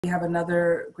We have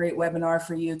another great webinar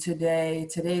for you today.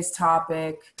 Today's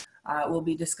topic, we'll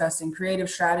be discussing creative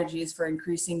strategies for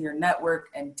increasing your network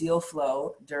and deal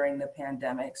flow during the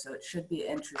pandemic. So it should be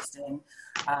interesting.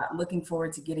 Looking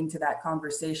forward to getting to that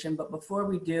conversation. But before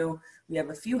we do, we have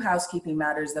a few housekeeping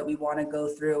matters that we want to go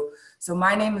through. So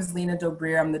my name is Lena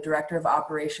Dobrier. I'm the Director of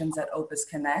Operations at Opus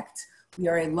Connect. We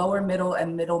are a lower middle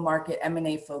and middle market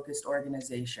M&A focused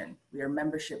organization. We are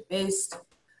membership based.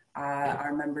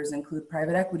 Our members include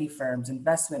private equity firms,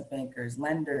 investment bankers,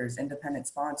 lenders, independent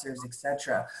sponsors,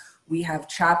 etc. We have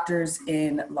chapters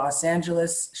in Los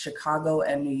Angeles, Chicago,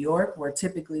 and New York, where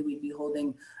typically we'd be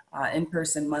holding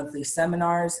in-person monthly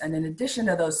seminars. And in addition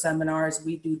to those seminars,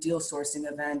 we do deal sourcing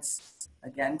events,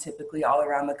 again, typically all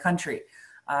around the country,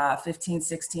 15,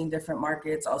 16 different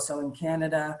markets, also in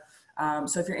Canada.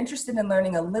 So if you're interested in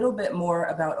learning a little bit more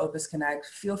about Opus Connect,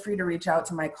 feel free to reach out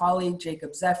to my colleague,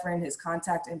 Jacob Zeffrin. His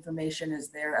contact information is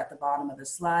there at the bottom of the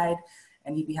slide,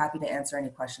 and he'd be happy to answer any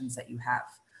questions that you have.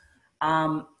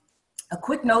 A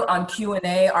quick note on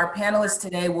Q&A. Our panelists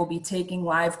today will be taking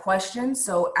live questions.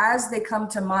 So as they come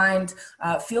to mind,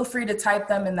 feel free to type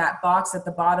them in that box at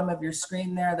the bottom of your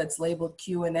screen there that's labeled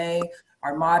Q&A.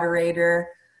 Our moderator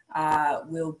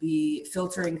we'll be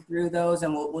filtering through those,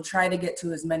 and we'll try to get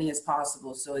to as many as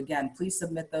possible. So again, please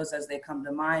submit those as they come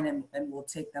to mind, and we'll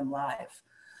take them live.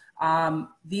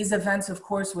 These events, of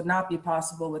course, would not be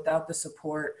possible without the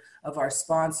support of our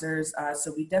sponsors.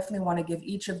 So we definitely want to give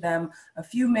each of them a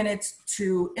few minutes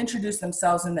to introduce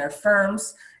themselves and their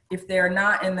firms. If they are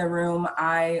not in the room,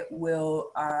 I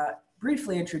will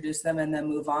briefly introduce them and then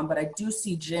move on. But I do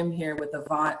see Jim here with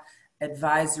Avant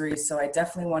Advisory, so I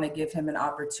definitely want to give him an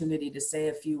opportunity to say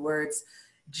a few words.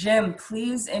 Jim,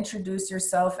 please introduce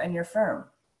yourself and your firm.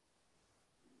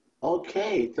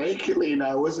 Okay, thank you, Lena.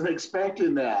 I wasn't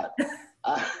expecting that,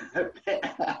 but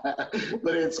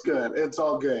it's good. It's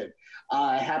all good.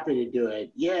 Happy to do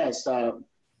it. Yes,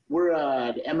 we're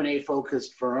an M&A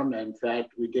focused firm. In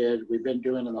fact, we've been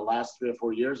doing in the last 3 or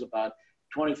 4 years about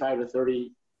 25 to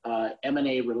 30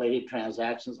 M&A related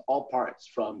transactions, all parts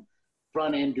from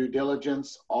front-end due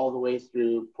diligence all the way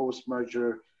through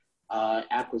post-merger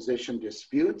acquisition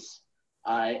disputes,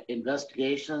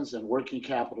 investigations and working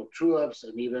capital true-ups,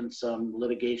 and even some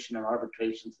litigation and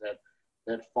arbitrations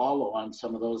that follow on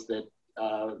some of those that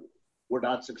were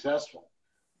not successful.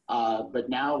 But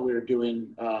now we're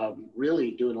doing,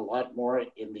 really doing a lot more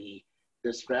in the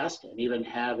distressed, and even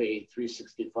have a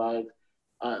 365,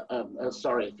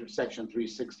 Section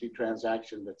 360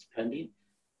 transaction that's pending.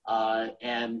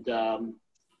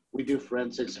 We do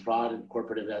forensics, fraud, and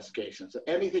corporate investigations. So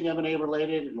anything M&A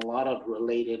related, and a lot of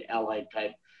related allied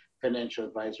type financial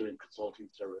advisory and consulting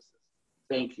services.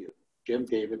 Thank you. Jim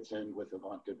Davidson with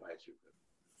Avant Advisory Group.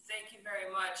 Thank you very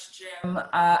much, Jim.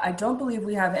 I don't believe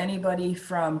we have anybody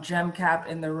from GemCap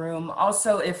in the room.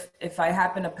 Also, if I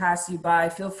happen to pass you by,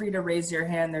 feel free to raise your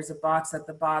hand. There's a box at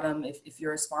the bottom if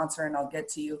you're a sponsor, and I'll get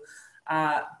to you.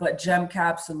 But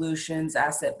GemCap Solutions,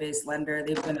 asset-based lender,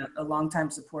 they've been a long-time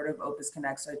supporter of Opus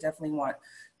Connect, so I definitely want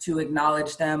to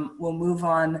acknowledge them. We'll move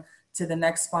on to the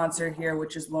next sponsor here,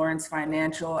 which is Lawrence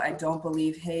Financial. I don't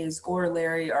believe Hayes or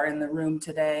Larry are in the room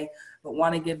today, but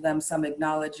want to give them some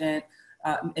acknowledgement.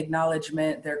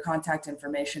 Their contact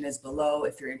information is below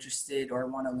if you're interested or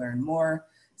want to learn more.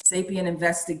 Sapient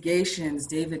Investigations,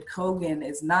 David Kogan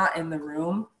is not in the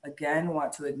room. Again,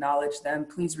 want to acknowledge them.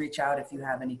 Please reach out if you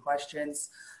have any questions.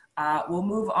 We'll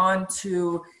move on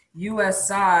to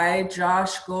USI,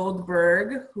 Josh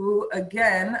Goldberg, who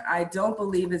again, I don't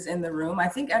believe is in the room. I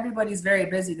think everybody's very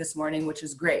busy this morning, which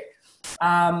is great.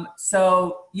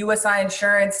 So USI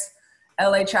Insurance,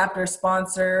 LA chapter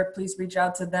sponsor, please reach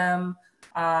out to them.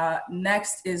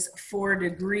 Next is 4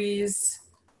 Degrees.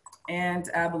 And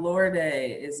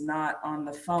Abalorde is not on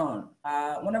the phone.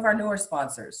 One of our newer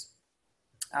sponsors,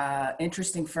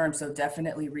 interesting firm, so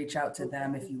definitely reach out to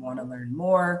them if you want to learn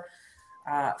more.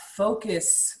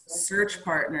 Focus Search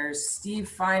Partners, Steve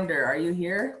Finder, are you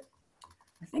here?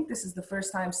 I think this is the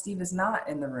first time Steve is not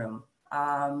in the room.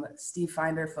 Steve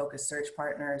Finder, Focus Search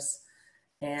Partners.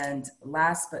 And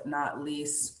last but not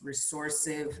least,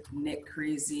 Resourcive, Nick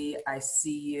Creasy, I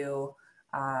see you.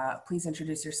 Please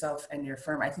introduce yourself and your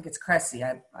firm. I think it's Cressy.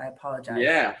 I apologize.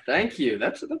 Yeah, thank you.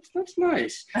 That's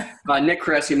nice. Nick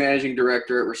Cressy, Managing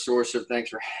Director at Resourcive. Thanks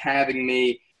for having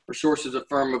me. Resourcive is a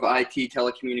firm of IT,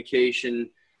 telecommunication,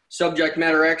 subject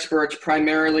matter experts.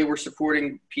 Primarily, we're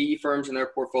supporting PE firms and their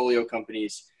portfolio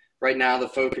companies. Right now, the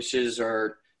focuses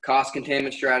are cost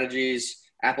containment strategies,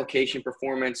 application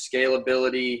performance,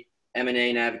 scalability,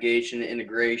 M&A navigation,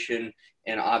 integration,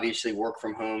 and obviously work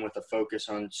from home with a focus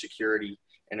on security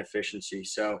and efficiency.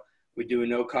 So We do a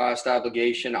no-cost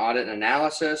obligation audit and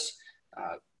analysis,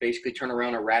 basically turn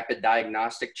around a rapid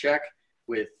diagnostic check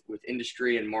with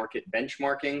industry and market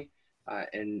benchmarking,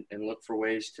 and look for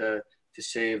ways to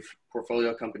save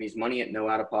portfolio companies money at no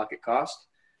out-of-pocket cost.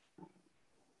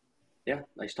 Yeah,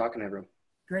 nice talking to everyone.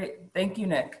 Great, thank you,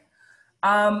 Nick.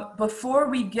 Before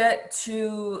we get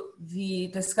to the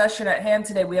discussion at hand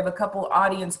today, we have a couple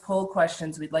audience poll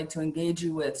questions we'd like to engage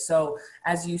you with. So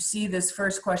as you see this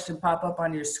first question pop up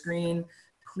on your screen,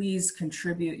 please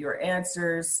contribute your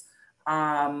answers.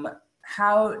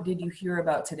 How did you hear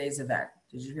about today's event?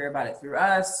 Did you hear about it through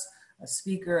us, a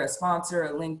speaker, a sponsor,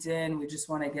 a LinkedIn? We just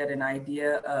want to get an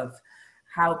idea of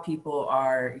how people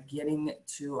are getting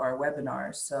to our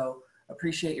webinars. So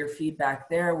appreciate your feedback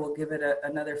there. We'll give it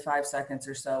another 5 seconds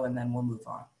or so, and then we'll move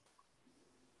on.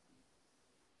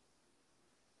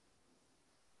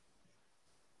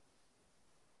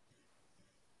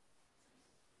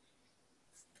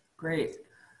 Great.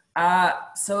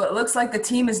 So it looks like the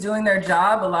team is doing their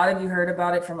job. A lot of you heard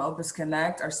about it from Opus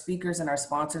Connect, our speakers and our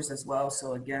sponsors as well.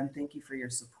 So again, thank you for your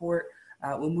support.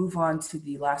 We'll move on to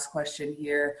the last question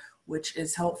here, which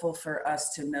is helpful for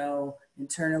us to know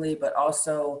internally, but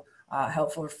also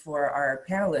helpful for our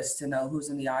panelists to know who's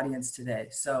in the audience today.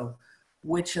 So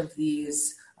which of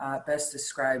these best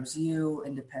describes you?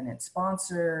 Independent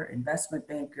sponsor, investment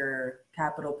banker,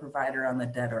 capital provider on the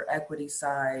debt or equity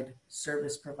side,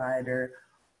 service provider,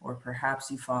 or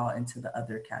perhaps you fall into the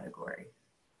other category.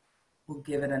 We'll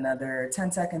give it another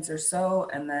 10 seconds or so,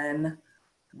 and then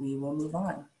we will move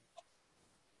on.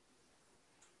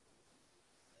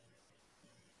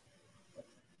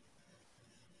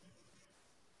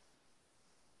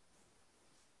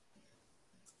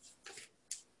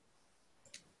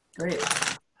 Great.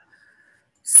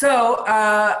 So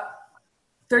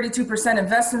 32%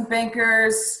 investment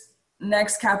bankers,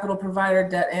 next capital provider,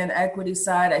 debt and equity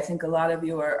side. I think a lot of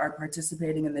you are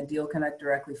participating in the Deal Connect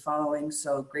directly following.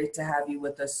 So great to have you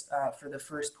with us for the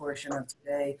first portion of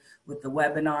today with the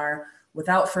webinar.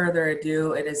 Without further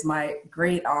ado, it is my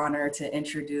great honor to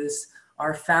introduce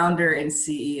our founder and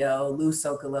CEO, Lou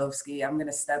Sokolovskiy. I'm going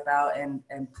to step out and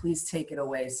please take it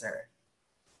away, sir.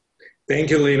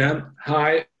 Thank you, Lena.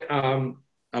 Hi, I'm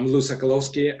Lou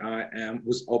Sokolovskiy. I am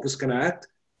with Opus Connect.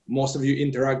 Most of you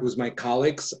interact with my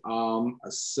colleagues.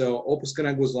 So Opus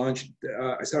Connect was launched,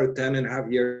 I started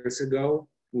 10.5 years ago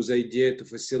with the idea to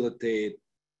facilitate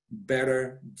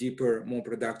better, deeper, more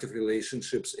productive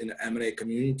relationships in the M&A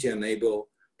community, enable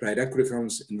private equity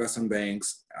firms, investment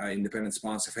banks, independent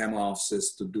sponsor family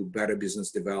offices to do better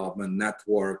business development,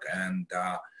 network, and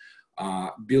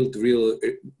build really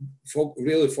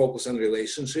focus on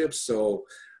relationships. So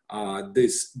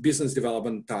this business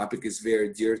development topic is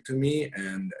very dear to me,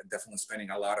 and definitely spending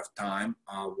a lot of time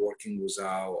working with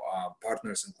our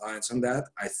partners and clients on that.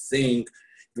 I think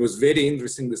it was very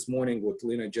interesting this morning what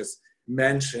Lena just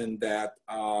mentioned, that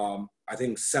I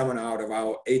think 7 out of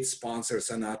our 8 sponsors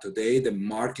are not today. The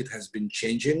market has been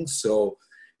changing, so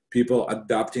people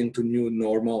adapting to new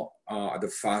normal at a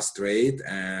fast rate,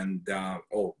 and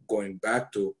or going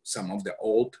back to some of the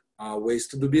old ways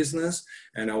to do business.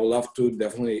 And I would love to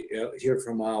definitely hear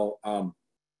from our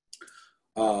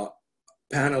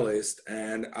panelists,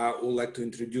 and I would like to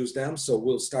introduce them. So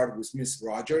we'll start with Miss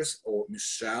Rogers or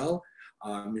Michelle.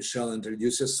 Michelle,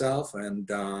 introduce yourself and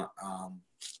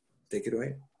take it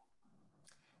away.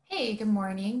 Hey, good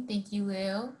morning. Thank you,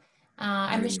 Lou.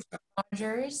 I'm Michelle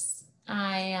Rogers.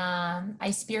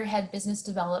 I spearhead business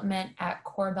development at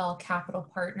Corbell Capital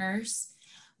Partners.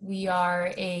 We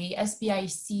are a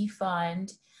SBIC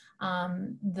fund.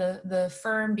 The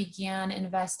firm began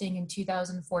investing in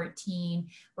 2014.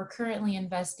 We're currently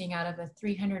investing out of a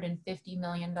 $350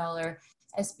 million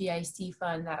SBIC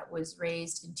fund that was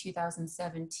raised in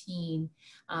 2017,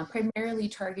 primarily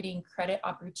targeting credit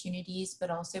opportunities, but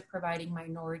also providing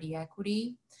minority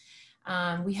equity.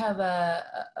 We have a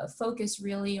focus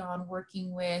really on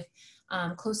working with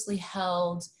closely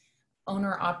held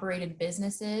owner-operated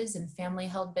businesses and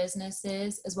family-held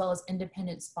businesses, as well as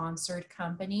independent sponsored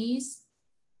companies.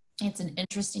 It's an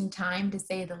interesting time, to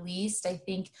say the least. I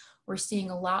think we're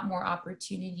seeing a lot more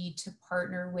opportunity to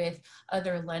partner with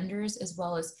other lenders as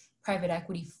well as private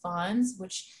equity funds,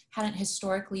 which hadn't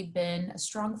historically been a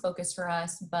strong focus for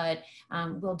us, but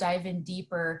we'll dive in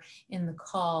deeper in the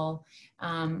call.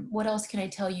 What else can I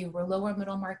tell you? We're lower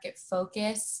middle market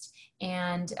focused,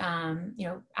 and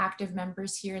active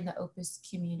members here in the Opus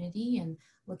community, and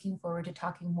looking forward to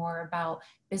talking more about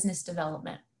business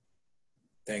development.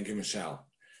 Thank you, Michelle.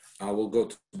 We'll go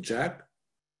to Jack.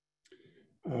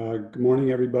 Good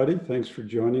morning, everybody. Thanks for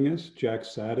joining us. Jack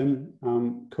Sadden,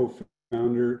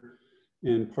 co-founder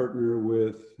and partner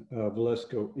with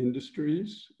Valesco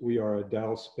Industries. We are a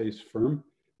Dallas-based firm,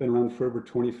 been around for over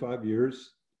 25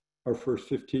 years. Our first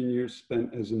 15 years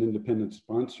spent as an independent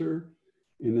sponsor,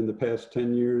 and in the past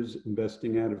 10 years,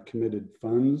 investing out of committed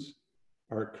funds.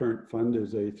 Our current fund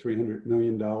is a $300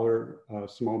 million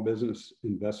small business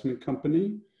investment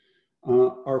company.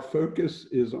 Our focus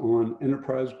is on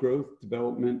enterprise growth,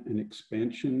 development, and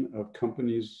expansion of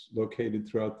companies located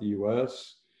throughout the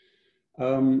US.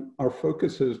 Our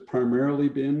focus has primarily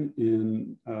been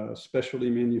in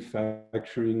specialty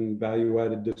manufacturing,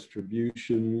 value-added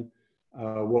distribution,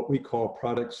 what we call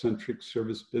product-centric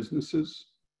service businesses.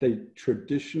 They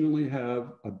traditionally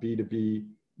have a B2B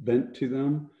bent to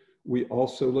them. We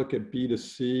also look at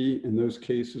B2C in those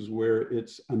cases where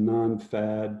it's a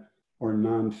non-fad or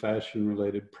non-fashion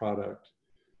related product.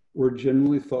 We're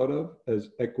generally thought of as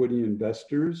equity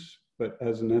investors, but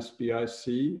as an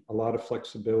SBIC, a lot of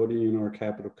flexibility in our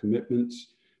capital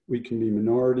commitments. We can be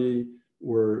minority,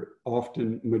 we're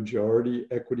often majority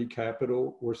equity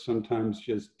capital, or sometimes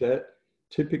just debt.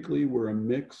 Typically, we're a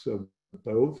mix of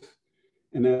both.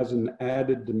 And as an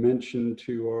added dimension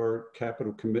to our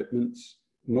capital commitments,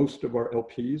 most of our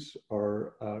LPs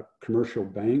are commercial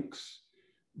banks.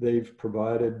 They've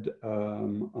provided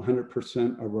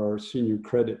 100% of our senior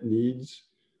credit needs.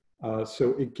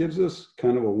 So it gives us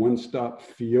kind of a one-stop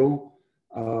feel.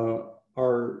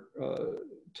 Our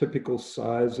typical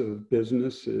size of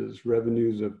business is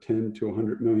revenues of $10 to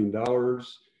 $100 million.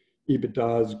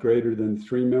 EBITDA is greater than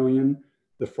 $3 million.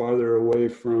 The farther away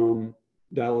from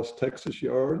Dallas, Texas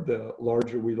you are, the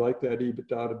larger we like that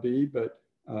EBITDA to be, but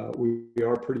we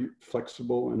are pretty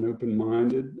flexible and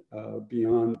open-minded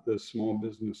beyond the small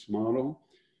business model.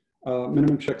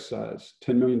 Minimum check size,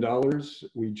 $10 million.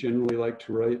 We generally like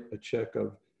to write a check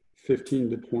of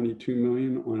 15 to 22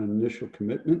 million on an initial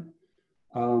commitment.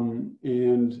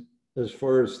 And as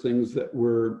far as things that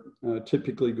we're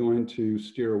typically going to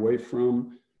steer away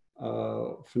from,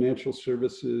 financial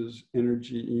services,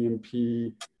 energy,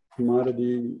 E&P,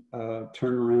 commodity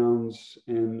turnarounds,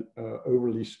 and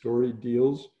overly storied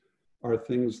deals are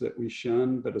things that we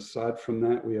shun. But aside from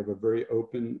that, we have a very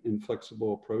open and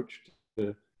flexible approach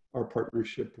to our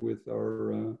partnership with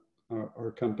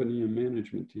our company and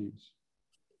management teams.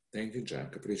 Thank you,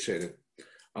 Jack. Appreciate it.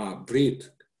 Britt.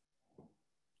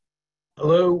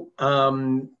 Hello.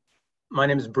 My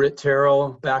name is Britt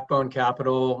Terrell, Backbone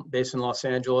Capital, based in Los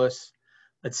Angeles.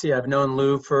 Let's see, I've known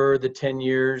Lou for the 10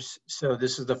 years. So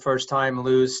this is the first time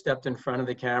Lou's stepped in front of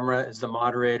the camera as the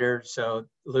moderator. So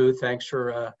Lou, thanks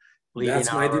for leading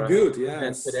That's my debut,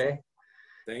 event today.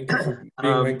 Thank you for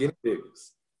being my guinea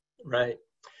pigs. Right.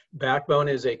 Backbone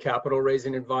is a capital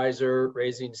raising advisor,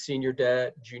 raising senior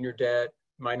debt, junior debt,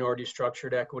 minority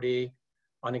structured equity.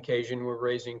 On occasion, we're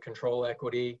raising control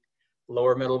equity,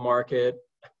 lower middle market.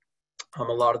 A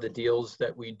lot of the deals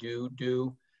that we do,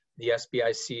 the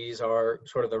SBICs are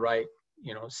sort of the right,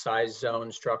 size zone,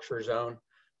 structure zone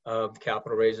of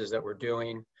capital raises that we're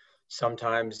doing.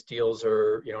 Sometimes deals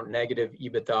are, negative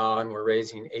EBITDA and we're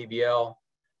raising ABL,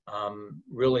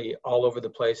 really all over the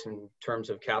place in terms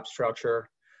of cap structure.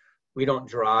 We don't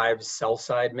drive sell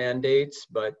side mandates,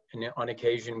 but on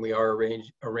occasion we are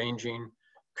arranging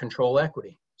control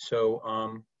equity.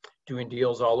 So doing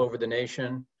deals all over the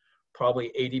nation.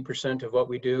 Probably 80% of what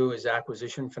we do is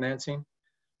acquisition financing.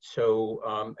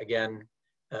 So again,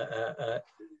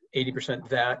 80%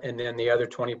 that, and then the other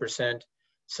 20%,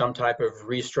 some type of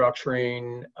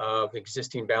restructuring of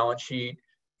existing balance sheet,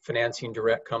 financing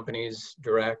direct companies,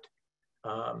 direct.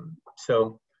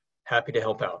 So happy to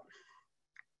help out.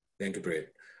 Thank you,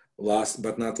 Britt. Last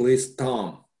but not least,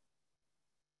 Tom.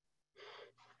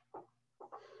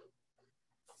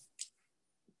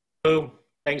 Lou.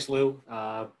 Thanks, Lou.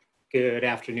 Good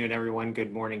afternoon, everyone.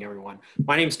 Good morning, everyone.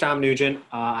 My name's Tom Nugent.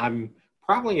 I'm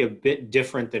probably a bit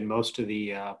different than most of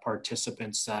the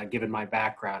participants, given my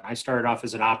background. I started off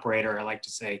as an operator. I like to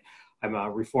say I'm a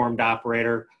reformed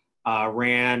operator.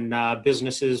 Ran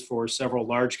businesses for several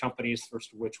large companies,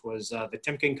 first of which was the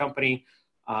Timken Company,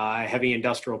 heavy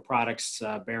industrial products,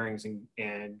 bearings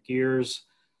and gears.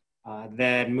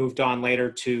 Then moved on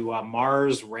later to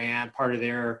Mars, ran part of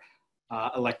their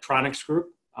electronics group.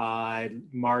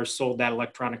 Mars sold that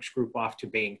electronics group off to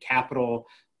Bain Capital,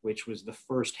 which was the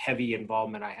first heavy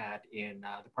involvement I had in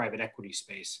the private equity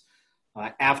space.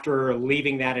 After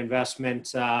leaving that investment,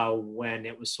 when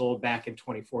it was sold back in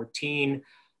 2014,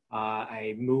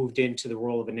 I moved into the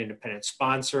role of an independent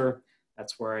sponsor.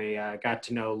 That's where I got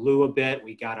to know Lou a bit.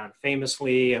 We got on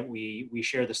famously, and we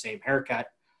share the same haircut.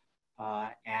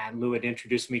 And Lou had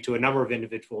introduced me to a number of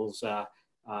individuals,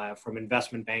 from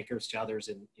investment bankers to others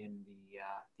in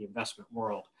the investment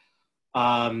world.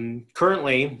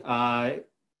 Currently,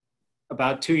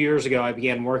 about 2 years ago, I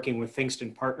began working with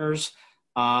Fingston Partners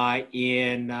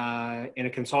in a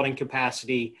consulting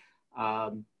capacity.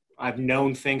 I've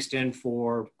known Fingston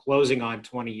for closing on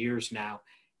 20 years now,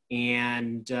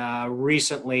 and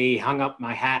recently hung up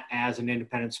my hat as an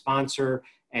independent sponsor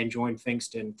and joined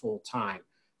Fingston full time.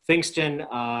 Fingston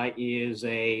is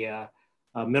a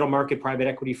middle market private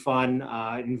equity fund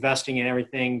investing in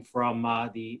everything from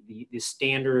the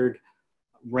standard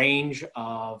range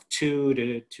of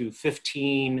 2 to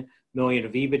 15 million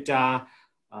of EBITDA.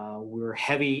 We're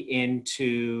heavy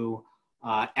into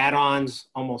add-ons.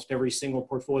 Almost every single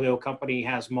portfolio company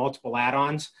has multiple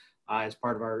add-ons as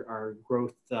part of our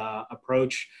growth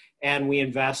approach. And we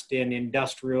invest in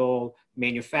industrial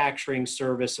manufacturing,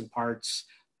 service and parts,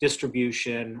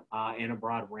 distribution, and a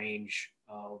broad range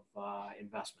of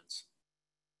investments.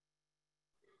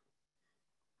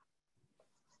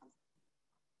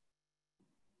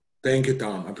 Thank you,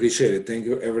 Tom. Appreciate it. Thank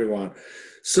you, everyone.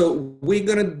 So we're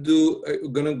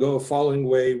gonna go following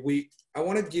way. I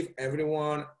want to give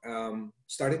everyone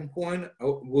starting point.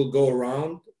 We'll go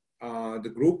around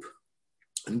the group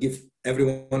and give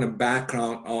everyone a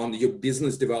background on your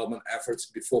business development efforts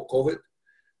before COVID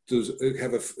to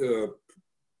have a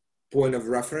point of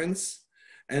reference.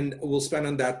 And we'll spend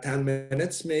on that 10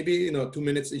 minutes, maybe, 2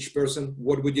 minutes each person.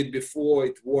 What we did before,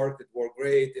 it worked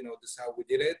great, this is how we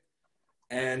did it.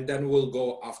 And then we'll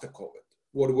go after COVID.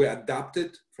 What we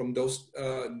adopted from those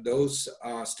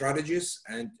strategies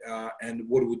and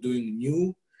what we're doing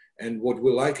new and what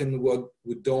we like and what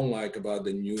we don't like about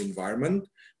the new environment,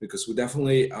 because we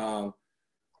definitely, I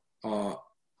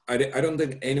don't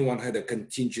think anyone had a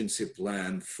contingency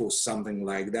plan for something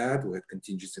like that. We had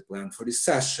contingency plan for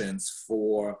recessions,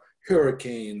 for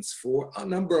hurricanes, for a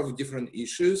number of different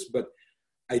issues, but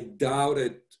I doubt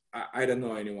it. I don't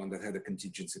know anyone that had a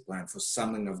contingency plan for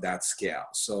something of that scale.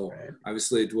 So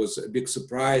obviously it was a big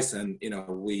surprise, and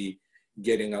we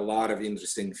getting a lot of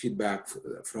interesting feedback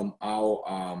from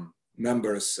our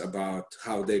members about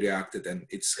how they reacted, and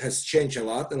it has changed a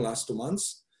lot in the last 2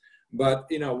 months. But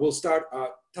we'll start.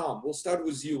 Tom, we'll start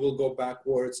with you. We'll go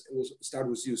backwards. We'll start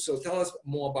with you. So tell us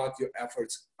more about your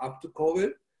efforts up to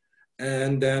COVID,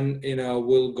 and then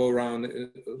we'll go around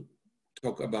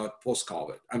talk about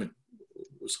post-COVID.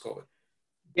 COVID.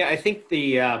 Yeah, I think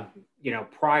the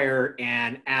prior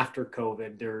and after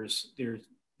COVID, there's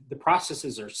the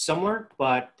processes are similar,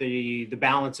 but the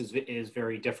balance is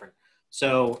very different.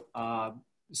 So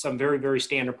some very, very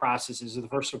standard processes, the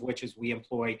first of which is we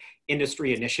employ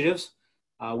industry initiatives.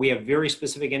 We have very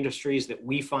specific industries that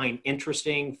we find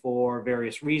interesting for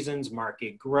various reasons: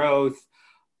 market growth,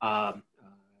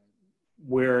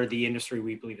 where the industry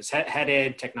we believe is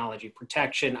headed, technology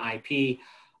protection, IP.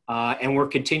 And we're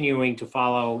continuing to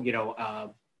follow,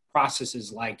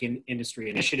 processes like industry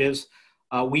initiatives.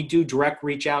 We do direct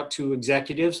reach out to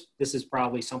executives. This is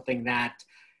probably something that,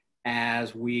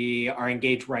 as we are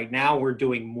engaged right now, we're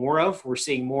doing more of. We're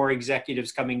seeing more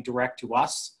executives coming direct to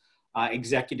us,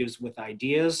 executives with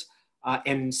ideas.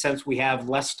 And since we have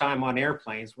less time on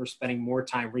airplanes, we're spending more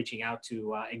time reaching out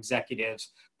to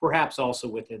executives, perhaps also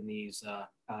within these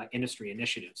industry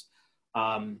initiatives.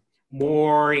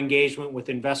 More engagement with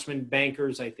investment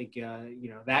bankers. I think,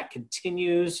 that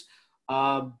continues.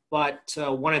 But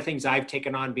one of the things I've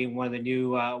taken on being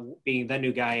being the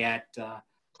new guy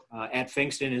at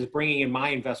Fingston is bringing in my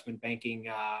investment banking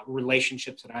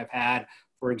relationships that I've had.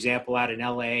 For example, out in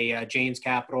LA, Jane's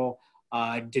Capital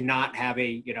did not have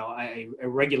a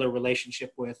regular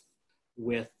relationship with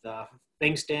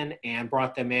Fingston, and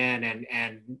brought them in,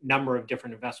 and number of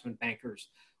different investment bankers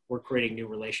were creating new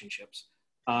relationships.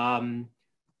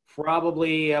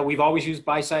 Probably we've always used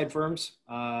buy-side firms,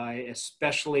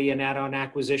 especially in add-on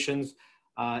acquisitions.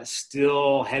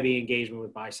 Still heavy engagement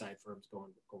with buy-side firms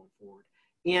going forward.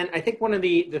 And I think one of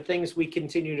the things we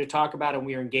continue to talk about and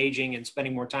we are engaging and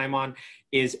spending more time on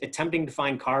is attempting to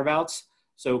find carve-outs.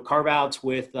 So carve-outs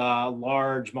with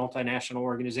large multinational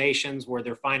organizations where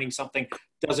they're finding something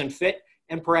doesn't fit,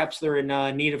 and perhaps they're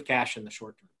in need of cash in the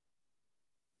short term.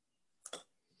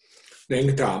 Thank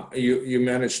you, Tom. You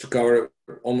managed to cover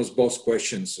almost both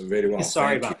questions very well.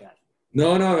 Sorry about that.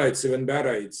 No, it's even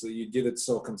better. You did it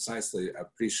so concisely. I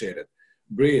appreciate it.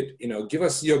 Breed, give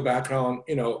us your background,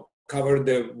 cover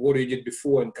what you did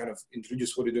before and kind of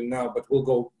introduce what you're doing now, but we'll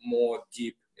go more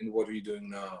deep in what you're doing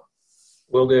now.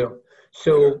 Will do.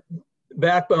 So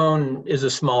Backbone is a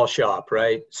small shop,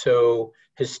 right? So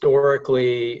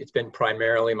historically, it's been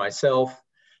primarily myself.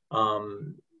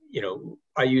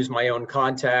 I use my own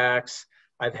contacts.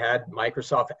 I've had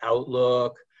Microsoft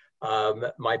Outlook.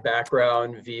 My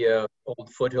background via old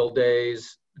Foothill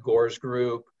days Gore's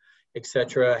Group,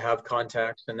 etc., have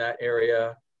contacts in that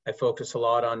area. I focus a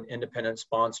lot on independent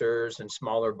sponsors and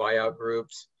smaller buyout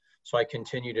groups. So I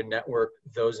continue to network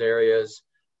those areas.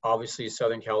 Obviously,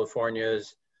 Southern California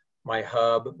is my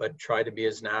hub, but try to be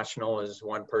as national as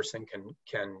one person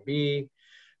can be.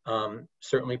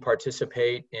 Certainly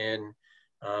participate in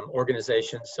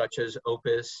organizations such as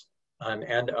Opus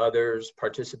and others,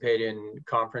 participate in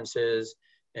conferences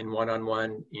and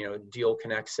one-on-one, deal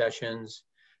connect sessions.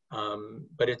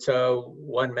 But it's a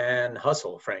one-man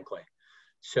hustle, frankly.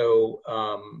 So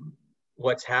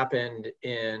what's happened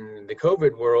in the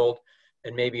COVID world,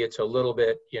 and maybe it's a little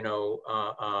bit,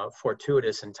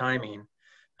 fortuitous in timing,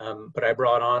 but I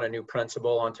brought on a new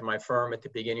principal onto my firm at the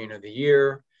beginning of the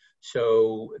year.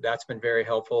 So that's been very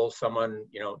helpful. Someone,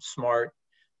 smart,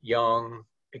 young,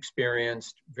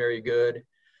 experienced, very good.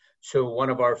 So one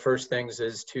of our first things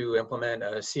is to implement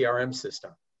a CRM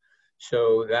system.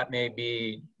 So that may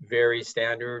be very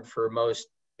standard for most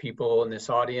people in this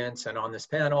audience and on this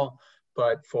panel,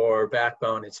 but for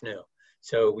Backbone, it's new.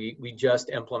 So we just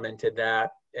implemented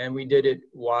that, and we did it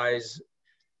wise,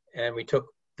 and we took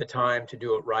the time to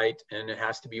do it right, and it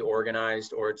has to be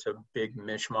organized or it's a big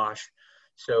mishmash.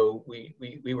 So we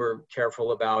were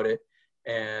careful about it,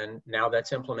 and now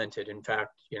that's implemented. In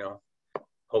fact,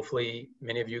 hopefully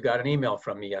many of you got an email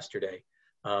from me yesterday,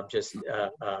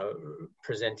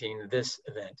 presenting this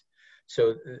event.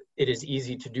 So it is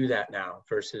easy to do that now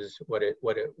versus what it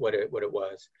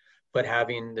was. But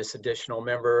having this additional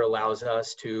member allows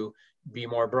us to be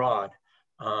more broad.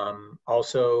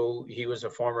 Also, he was a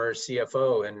former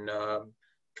CFO in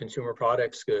consumer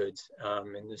products goods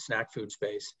in the snack food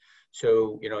space.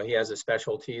 So, he has a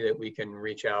specialty that we can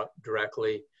reach out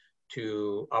directly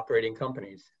to operating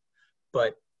companies.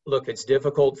 But look, it's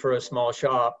difficult for a small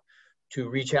shop to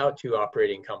reach out to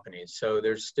operating companies. So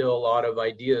there's still a lot of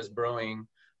ideas brewing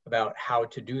about how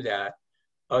to do that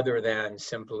other than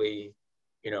simply,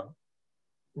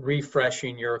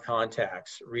 refreshing your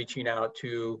contacts, reaching out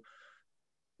to,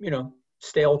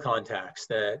 stale contacts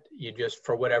that you just,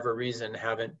 for whatever reason,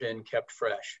 haven't been kept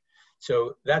fresh.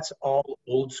 So that's all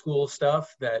old school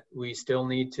stuff that we still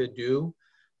need to do.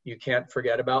 You can't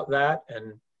forget about that.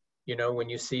 And, when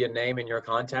you see a name in your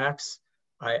contacts,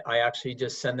 I actually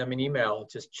just send them an email,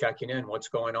 just checking in what's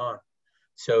going on.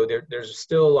 So there's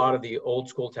still a lot of the old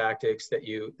school tactics that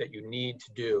you need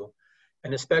to do.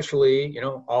 And especially,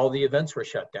 all the events were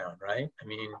shut down, right? I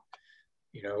mean,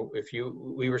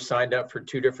 we were signed up for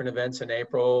 2 different events in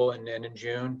April and then in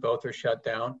June, both are shut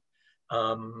down.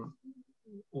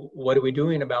 What are we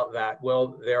doing about that?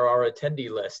 Well, there are attendee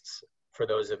lists for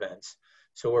those events.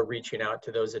 So we're reaching out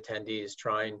to those attendees,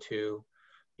 trying to,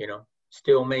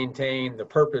 still maintain the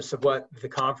purpose of what the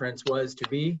conference was to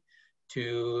be,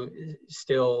 to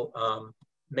still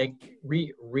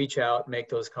reach out, make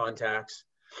those contacts,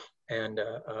 and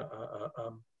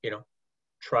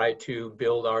try to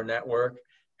build our network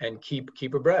and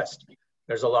keep abreast.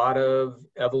 There's a lot of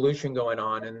evolution going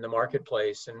on in the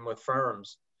marketplace and with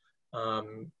firms,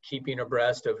 keeping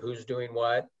abreast of who's doing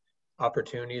what,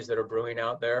 opportunities that are brewing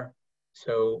out there.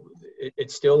 So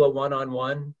it's still a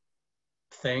one-on-one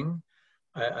thing.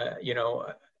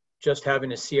 Just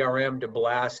having a CRM to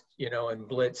blast, and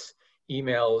blitz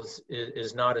emails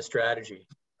is not a strategy.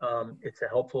 It's a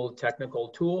helpful technical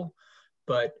tool,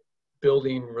 but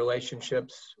building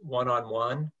relationships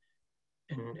one-on-one,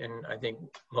 and I think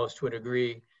most would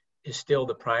agree, is still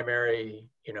the primary,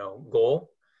 goal.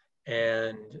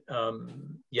 And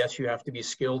yes, you have to be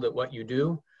skilled at what you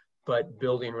do, but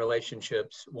building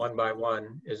relationships one by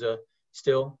one is a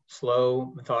still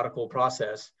slow, methodical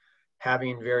process.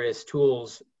 Having various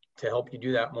tools to help you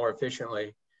do that more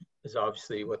efficiently is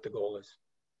obviously what the goal is.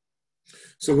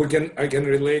 So I can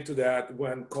relate to that.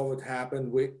 When COVID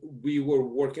happened, we were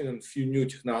working on a few new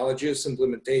technologies,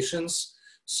 implementations.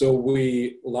 So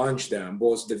we launched them,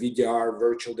 both the VDR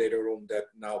virtual data room that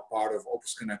now part of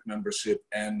Opus Connect membership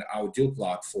and our deal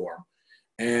platform.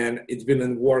 And it's been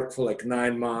in work for like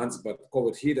 9 months, but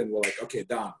COVID hit and we're like, okay,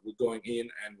 done. We're going in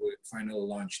and we finally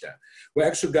launched that. We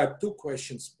actually got 2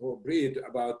 questions for Breed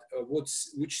about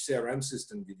which CRM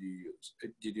system did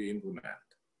you implement?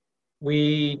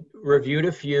 We reviewed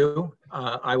a few.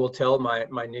 I will tell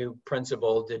my new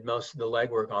principal did most of the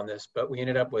legwork on this, but we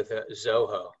ended up with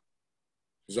Zoho.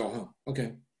 Zoho,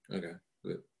 okay, good.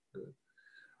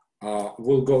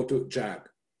 We'll go to Jack.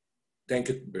 Thank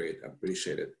you, Breed, I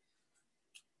appreciate it.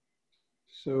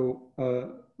 So,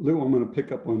 Lou, I'm going to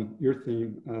pick up on your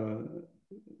theme.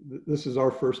 This is our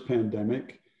first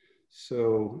pandemic,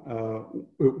 so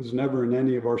it was never in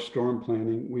any of our storm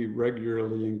planning. We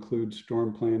regularly include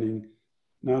storm planning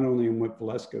not only in what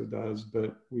Valesco does,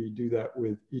 but we do that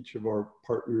with each of our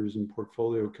partners and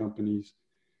portfolio companies.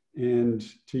 And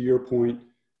to your point,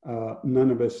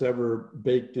 none of us ever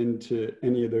baked into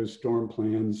any of those storm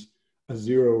plans a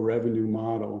zero revenue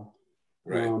model.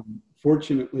 Right.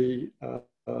 Fortunately,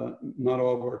 not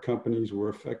all of our companies were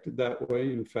affected that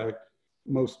way. In fact,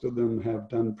 most of them have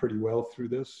done pretty well through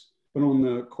this. But on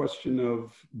the question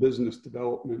of business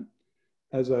development,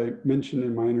 as I mentioned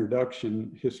in my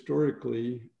introduction,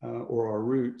 historically, or our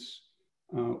roots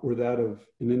were that of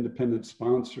an independent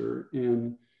sponsor.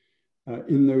 And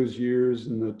in those years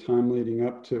and the time leading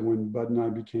up to when Bud and I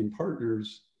became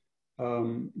partners,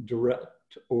 direct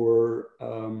or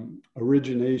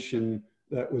origination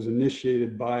that was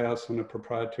initiated by us on a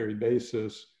proprietary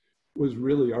basis was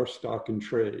really our stock and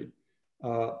trade.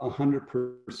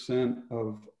 100%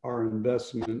 of our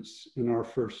investments in our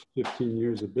first 15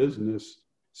 years of business,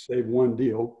 save one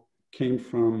deal, came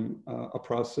from a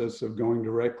process of going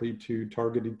directly to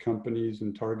targeted companies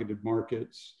and targeted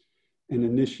markets and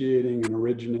initiating and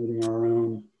originating our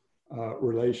own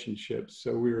relationships.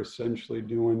 So we were essentially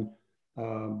doing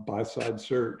buy-side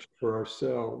search for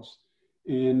ourselves.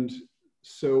 And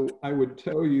so I would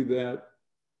tell you that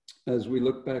as we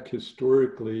look back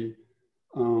historically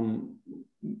and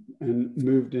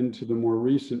moved into the more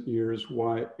recent years,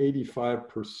 why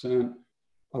 85%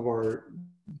 of our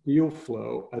deal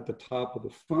flow at the top of the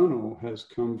funnel has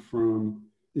come from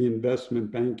the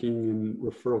investment banking and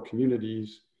referral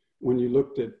communities. When you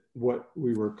looked at what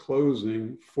we were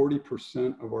closing,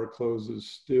 40% of our closes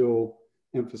still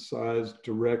emphasized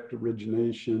direct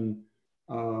origination,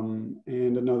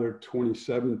 and another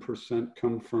 27%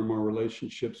 come from our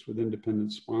relationships with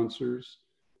independent sponsors.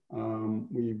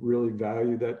 We really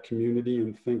value that community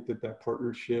and think that that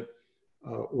partnership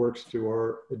works to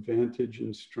our advantage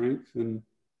and strength, and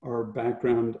our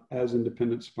background as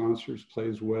independent sponsors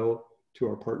plays well to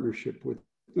our partnership with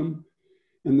them.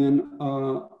 And then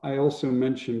I also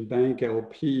mentioned bank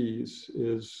LPs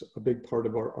is a big part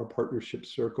of our partnership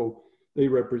circle. They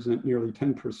represent nearly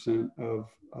 10% of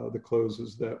the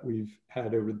closes that we've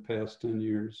had over the past 10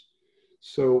 years.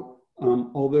 So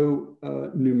although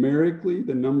numerically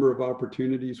the number of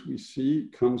opportunities we see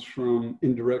comes from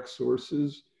indirect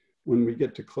sources, when we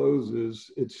get to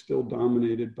closes, it's still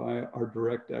dominated by our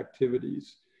direct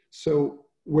activities. So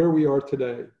where we are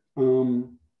today,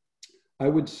 I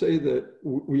would say that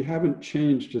we haven't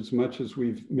changed as much as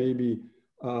we've maybe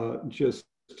just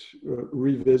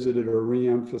revisited or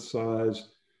reemphasized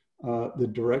the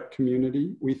direct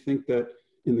community. We think that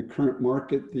in the current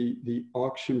market, the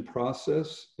auction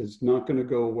process is not going to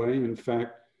go away. In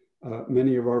fact,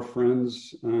 many of our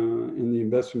friends in the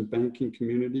investment banking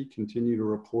community continue to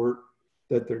report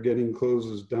that they're getting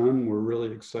closes done. We're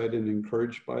really excited and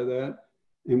encouraged by that.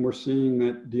 And we're seeing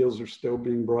that deals are still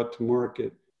being brought to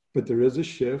market. But there is a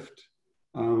shift.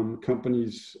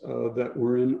 Companies that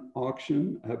were in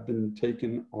auction have been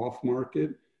taken off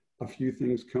market, a few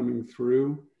things coming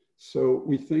through. So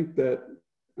we think that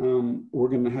we're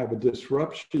going to have a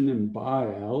disruption in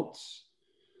buyouts,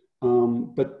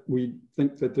 but we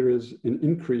think that there is an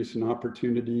increase in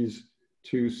opportunities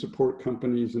to support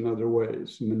companies in other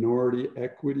ways. Minority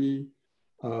equity,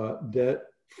 debt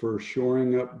for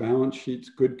shoring up balance sheets,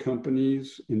 good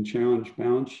companies in challenged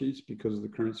balance sheets because of the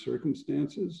current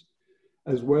circumstances,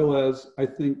 as well as I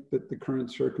think that the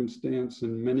current circumstance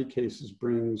in many cases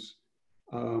brings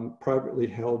privately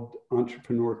held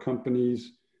entrepreneur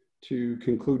companies to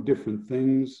conclude different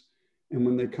things. And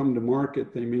when they come to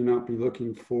market, they may not be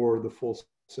looking for the full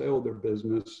sale of their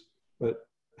business, but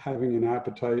having an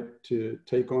appetite to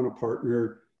take on a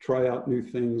partner, try out new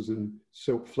things. And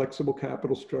so flexible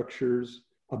capital structures,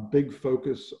 a big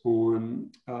focus on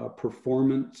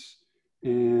performance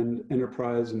and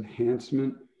enterprise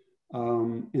enhancement.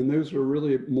 And those are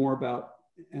really more about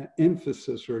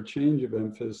emphasis or a change of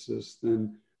emphasis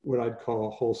than what I'd call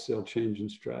a wholesale change in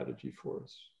strategy for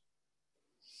us.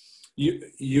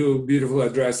 You beautifully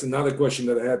addressed another question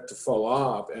that I had to follow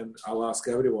up, and I'll ask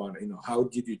everyone, how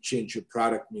did you change your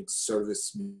product mix,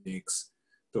 service mix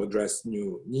to address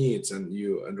new needs, and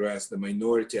you address the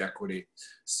minority equity.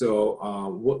 So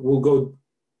we'll go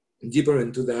deeper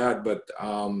into that, but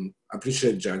I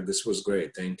appreciate, Jack, this was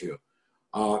great, thank you.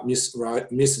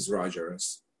 Mrs.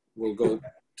 Rogers, we'll go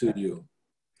to you.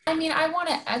 I mean, I want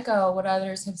to echo what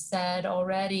others have said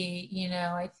already.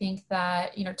 I think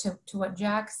that, to what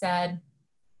Jack said,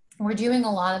 we're doing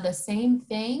a lot of the same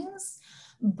things,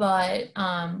 but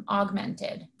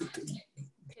augmented.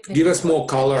 Give us more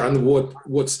color on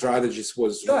what strategies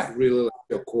was Sure. really like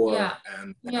your core. Yeah.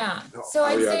 And yeah. So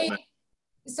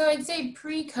I'd say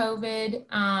pre-COVID,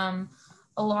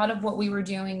 a lot of what we were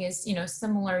doing is,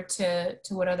 similar to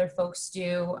what other folks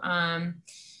do.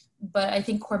 But I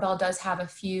think CoreBell does have a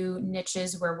few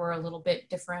niches where we're a little bit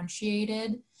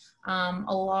differentiated.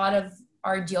 A lot of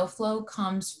our deal flow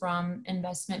comes from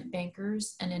investment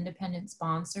bankers and independent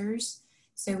sponsors.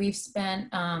 So we've spent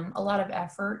a lot of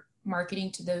effort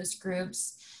marketing to those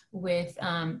groups with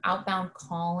outbound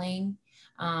calling,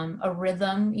 a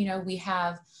rhythm. We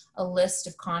have a list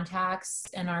of contacts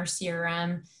in our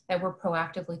CRM that we're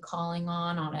proactively calling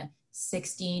on a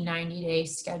 60, 90-day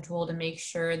schedule to make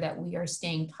sure that we are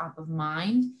staying top of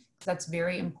mind. That's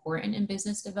very important in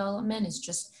business development. It's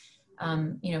just,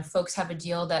 folks have a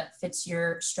deal that fits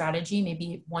your strategy,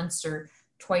 maybe once or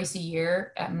twice a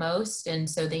year at most. And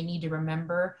so they need to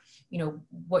remember,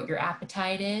 what your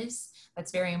appetite is.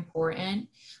 That's very important.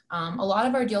 A lot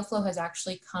of our deal flow has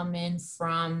actually come in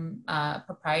from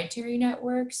proprietary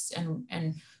networks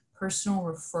and personal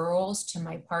referrals to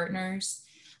my partners.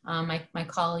 My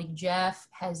colleague Jeff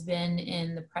has been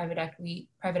in the private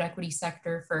equity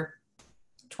sector for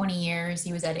 20 years.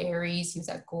 He was at Ares, he was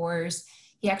at Gores.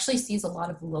 He actually sees a lot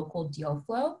of local deal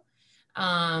flow,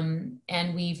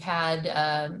 and we've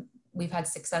had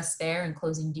success there in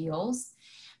closing deals.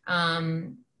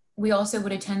 We also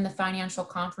would attend the financial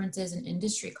conferences and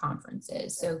industry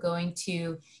conferences. So going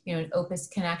to, an Opus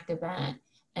Connect event,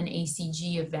 an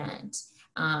ACG event.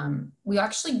 We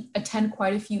actually attend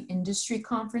quite a few industry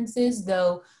conferences,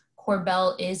 though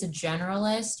CoreBell is a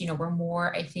generalist. We're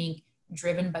more, I think,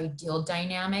 driven by deal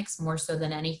dynamics more so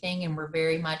than anything. And we're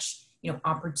very much,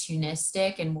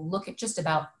 opportunistic, and we'll look at just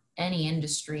about any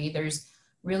industry. There's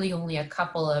really only a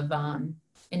couple of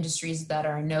industries that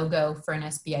are a no-go for an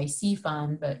SBIC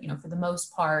fund, but for the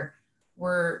most part,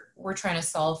 we're trying to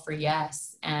solve for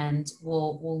yes, and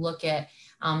we'll look at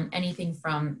anything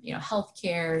from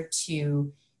healthcare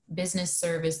to business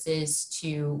services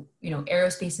to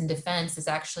aerospace and defense is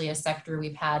actually a sector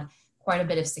we've had quite a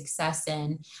bit of success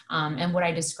in, and what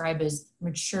I describe as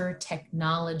mature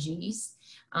technologies.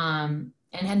 And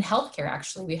healthcare,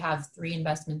 actually, we have 3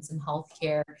 investments in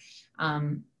healthcare,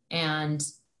 and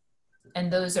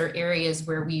those are areas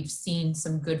where we've seen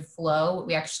some good flow.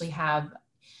 We actually have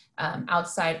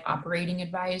outside operating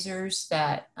advisors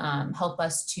that help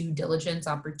us to diligence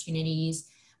opportunities.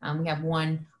 We have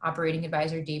one operating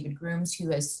advisor, David Grooms,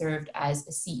 who has served as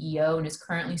a CEO and is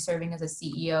currently serving as a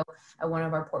CEO at one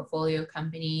of our portfolio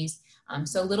companies.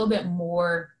 So a little bit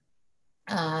more,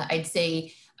 I'd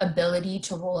say, ability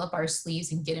to roll up our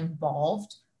sleeves and get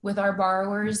involved with our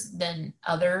borrowers than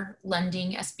other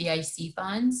lending SBIC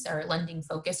funds or lending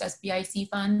focused SBIC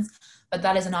funds, but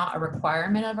that is not a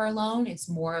requirement of our loan. It's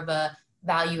more of a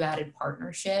value-added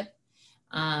partnership.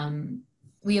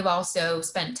 We have also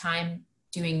spent time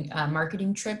doing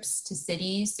marketing trips to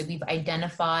cities. So we've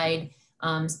identified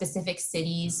specific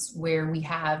cities where we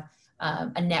have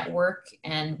a network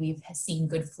and we've seen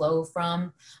good flow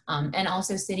from, and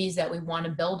also cities that we want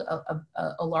to build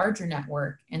a larger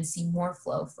network and see more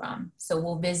flow from. So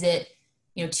we'll visit,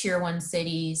 tier 1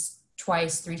 cities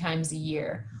twice, 3 times a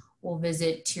year. We'll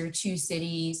visit tier 2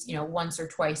 cities, once or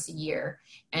twice a year.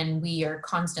 And we are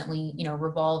constantly,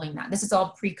 revolving that. This is all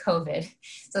pre-COVID.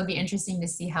 So it'll be interesting to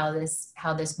see how this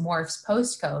morphs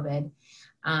post-COVID.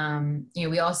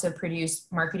 We also produce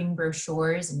marketing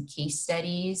brochures and case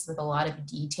studies with a lot of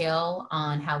detail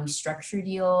on how we structure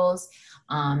deals,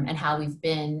 and how we've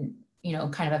been,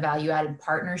 kind of a value-added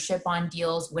partnership on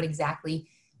deals, what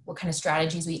kind of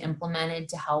strategies we implemented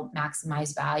to help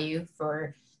maximize value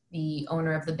for the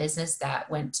owner of the business that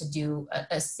went to do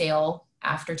a sale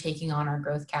after taking on our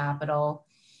growth capital.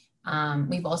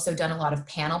 We've also done a lot of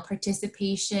panel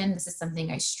participation. This is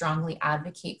something I strongly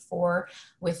advocate for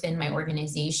within my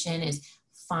organization, is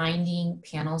finding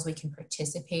panels we can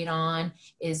participate on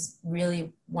is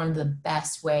really one of the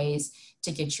best ways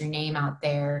to get your name out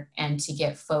there and to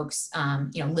get folks,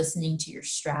 listening to your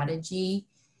strategy.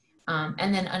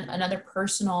 And then another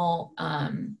personal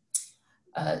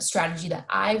strategy that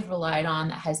I've relied on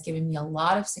that has given me a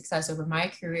lot of success over my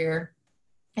career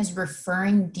is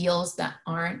referring deals that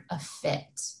aren't a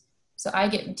fit. So I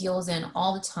get deals in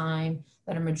all the time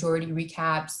that are majority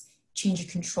recaps, change of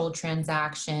control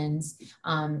transactions.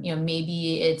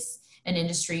 Maybe it's an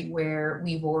industry where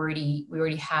we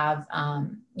already have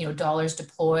dollars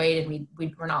deployed, and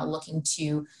we're not looking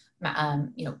to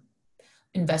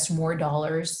invest more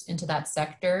dollars into that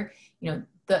sector.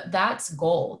 That's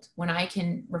gold. When I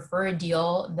can refer a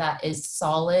deal that is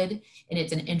solid and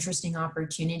it's an interesting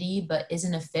opportunity, but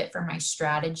isn't a fit for my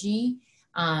strategy,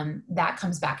 that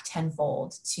comes back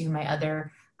tenfold to my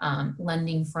other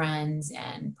lending friends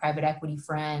and private equity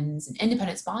friends and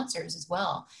independent sponsors as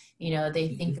well.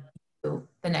 They think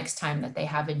the next time that they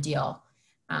have a deal.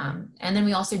 And then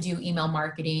we also do email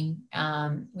marketing.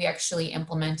 We actually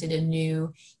implemented a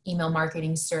new email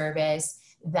marketing service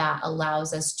that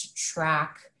allows us to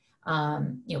track,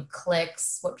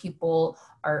 clicks, what people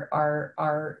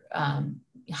are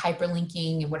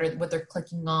hyperlinking, and what they're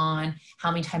clicking on,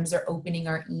 how many times they're opening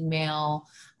our email.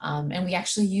 And we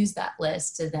actually use that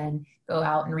list to then go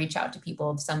out and reach out to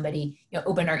people. If somebody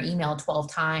opened our email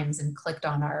 12 times and clicked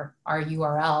on our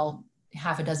URL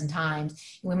half a dozen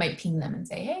times, we might ping them and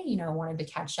say, hey, wanted to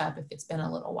catch up if it's been a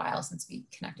little while since we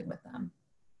connected with them.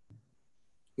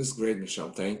 This is great, Michelle.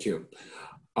 Thank you.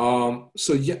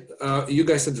 So you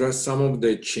guys addressed some of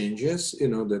the changes,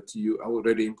 that you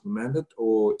already implemented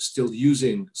or still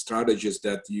using strategies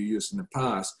that you used in the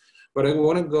past. But I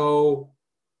want to go,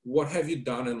 what have you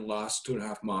done in the last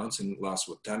 2.5 months, in the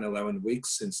last 10, 11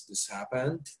 weeks since this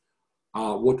happened?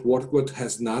 What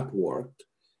has not worked?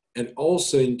 And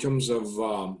also in terms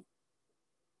of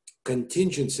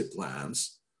contingency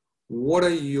plans, what are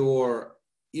your,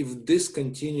 if this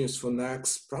continues for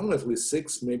next probably at least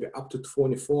 6, maybe up to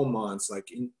 24 months,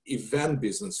 like in event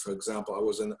business, for example, I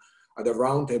was at a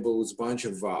roundtable with a bunch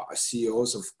of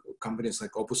CEOs of companies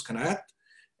like Opus Connect,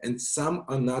 and some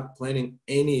are not planning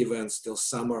any events till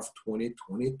summer of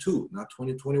 2022, not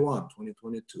 2021,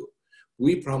 2022.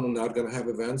 We probably not gonna have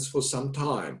events for some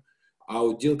time.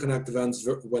 Our Deal Connect events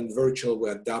went virtual, we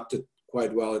adapted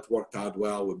quite well, it worked out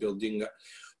well.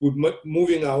 We're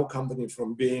moving our company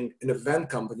from being an event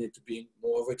company to being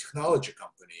more of a technology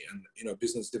company and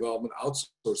business development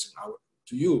outsourcing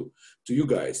to you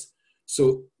guys.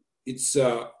 So it's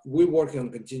we're working on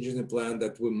a contingency plan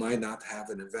that we might not have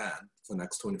an event for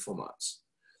next 24 months.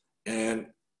 And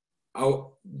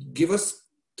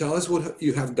tell us what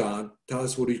you have done, tell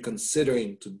us what you're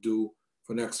considering to do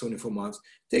for next 24 months.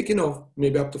 Take,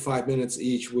 maybe up to 5 minutes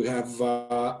each. We have,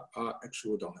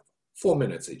 actually we don't have 4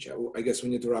 minutes each. I guess we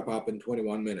need to wrap up in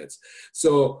 21 minutes.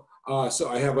 So I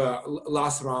have a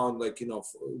last round,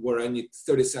 where I need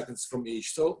 30 seconds from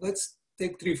each. So let's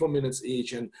take 3-4 minutes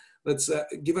each and let's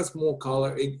give us more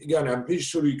color. Again, I'm pretty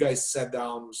sure you guys sat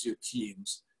down with your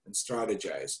teams and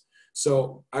strategize.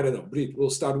 So I don't know, Brit, we'll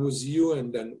start with you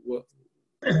and then we'll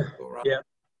go around. Yeah.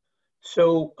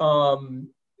 So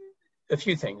a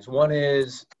few things. One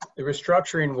is the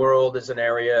restructuring world is an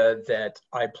area that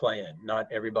I play in. Not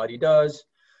everybody does,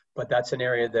 but that's an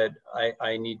area that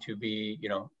I need to be,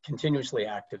 continuously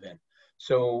active in.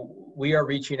 So we are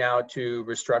reaching out to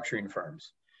restructuring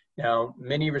firms. Now,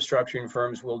 many restructuring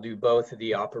firms will do both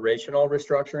the operational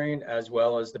restructuring as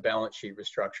well as the balance sheet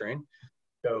restructuring.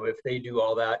 So if they do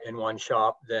all that in one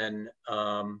shop, then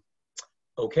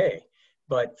okay.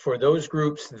 But for those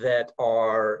groups that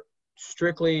are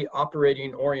strictly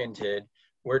operating oriented,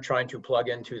 we're trying to plug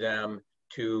into them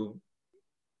to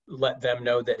let them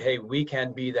know that, hey, we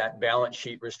can be that balance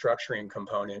sheet restructuring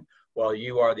component while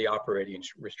you are the operating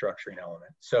restructuring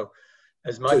element. So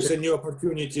as much it's a new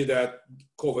opportunity that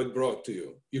COVID brought to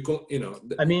you.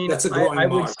 I mean, that's a growing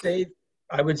market.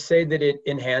 I would say that it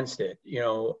enhanced it.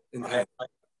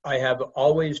 I have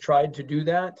always tried to do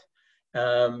that.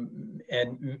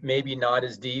 And maybe not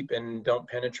as deep and don't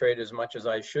penetrate as much as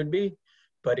I should be.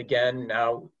 But again,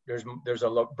 now there's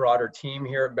a broader team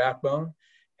here at Backbone,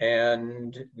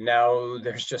 and now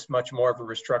there's just much more of a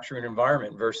restructuring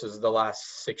environment versus the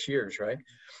last 6 years, right?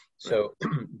 So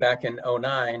back in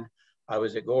 2009, I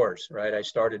was at Gores, right? I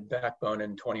started Backbone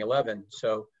in 2011.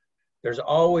 So there's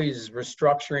always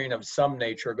restructuring of some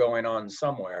nature going on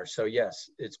somewhere. So yes,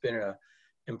 it's been a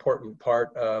important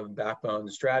part of Backbone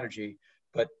strategy,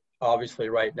 but obviously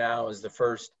right now is the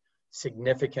first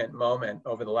significant moment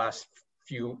over the last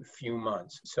few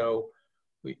months. So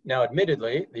now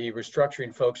admittedly, the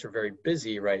restructuring folks are very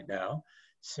busy right now.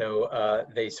 So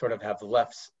they sort of have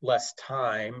less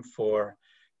time for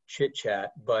chit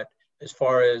chat, but as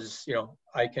far as,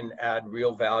 I can add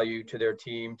real value to their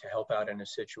team to help out in a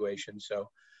situation. So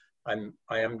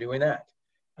I am doing that.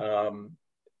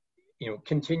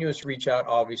 Continuous reach out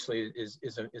obviously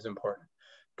is important.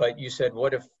 But you said,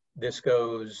 what if this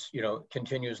goes,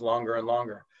 continues longer and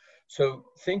longer? So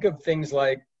think of things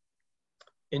like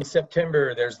in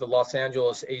September, there's the Los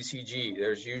Angeles ACG.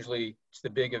 There's usually the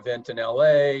big event in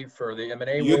LA for the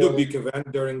M&A. You do big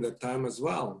event during that time as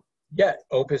well. Yeah,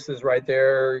 Opus is right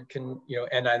there.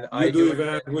 We do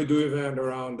event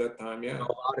around that time. Yeah, a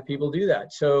lot of people do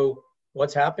that. So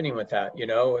what's happening with that?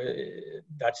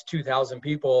 That's 2,000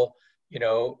 people.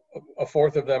 A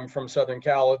fourth of them from Southern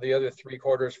Cal, the other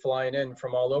 3/4 flying in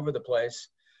from all over the place.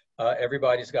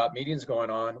 Everybody's got meetings going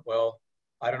on. Well,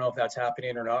 I don't know if that's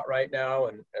happening or not right now.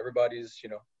 And everybody's,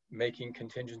 making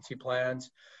contingency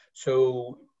plans.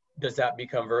 So does that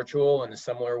become virtual in a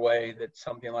similar way that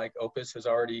something like Opus has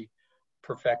already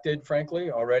perfected,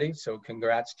 frankly, already? So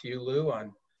congrats to you, Lou,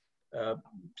 on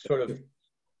sort of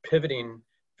pivoting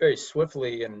very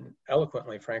swiftly and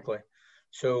eloquently, frankly.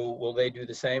 So will they do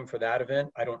the same for that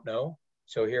event? I don't know.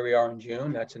 So here we are in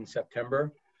June, that's in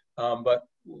September. But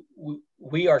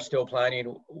we are still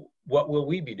planning, what will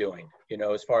we be doing, you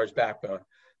know, as far as Backbone?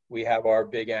 We have our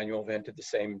big annual event at the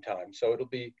same time. So it'll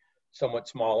be somewhat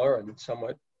smaller and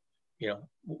somewhat, you know,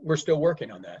 we're still working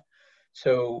on that.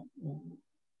 So,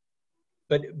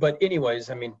 but anyways,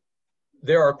 I mean,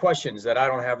 there are questions that I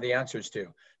don't have the answers to,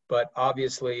 but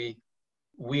obviously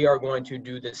we are going to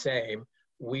do the same.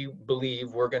 We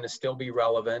believe we're going to still be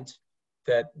relevant,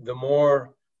 that the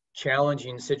more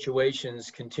challenging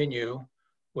situations continue,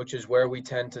 which is where we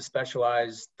tend to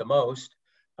specialize the most,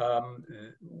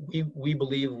 we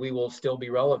believe we will still be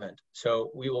relevant.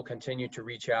 So we will continue to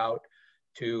reach out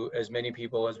to as many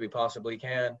people as we possibly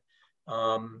can.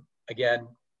 Again,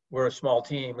 we're a small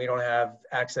team. We don't have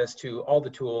access to all the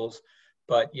tools,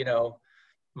 but you know,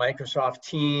 Microsoft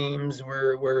Teams,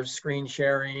 we're screen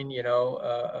sharing, you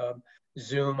know,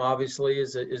 Zoom obviously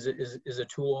is a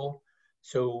tool.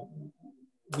 So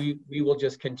we will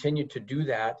just continue to do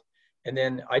that. And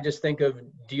then I just think of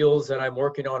deals that I'm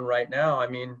working on right now. I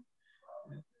mean,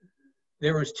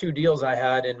 there was 2 deals I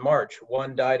had in March.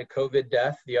 One died a COVID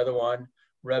death. The other one,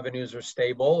 revenues are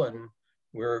stable and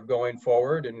we're going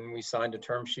forward. And we signed a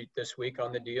term sheet this week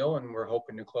on the deal and we're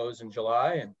hoping to close in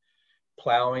July and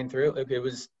plowing through.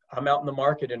 I'm out in the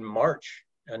market in March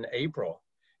and April.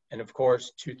 And of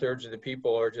course, 2/3 of the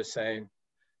people are just saying,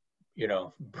 you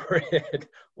know, Britt,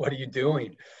 what are you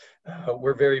doing?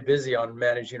 We're very busy on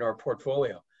managing our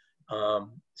portfolio.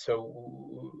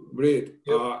 Britt,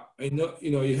 I know,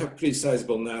 you know, you have pretty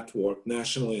sizable network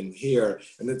nationally and here,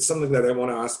 and it's something that I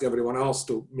want to ask everyone else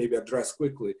to maybe address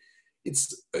quickly.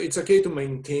 It's okay to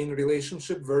maintain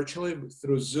relationship virtually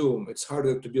through Zoom. It's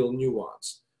harder to build new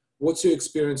ones. What's your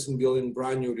experience in building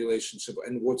brand new relationship,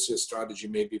 and what's your strategy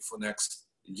maybe for next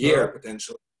year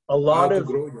potentially? A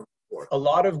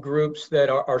lot of groups that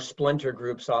are splinter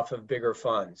groups off of bigger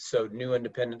funds. So new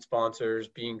independent sponsors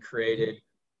being created.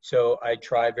 So I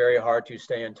try very hard to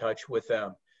stay in touch with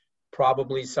them.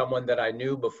 Probably someone that I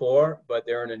knew before, but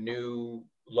they're in a new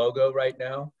logo right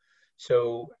now.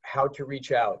 So how to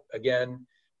reach out. Again,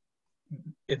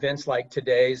 events like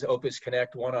today's Opus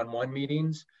Connect one-on-one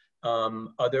meetings,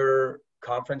 other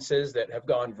conferences that have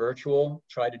gone virtual,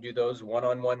 try to do those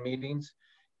one-on-one meetings.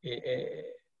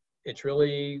 It's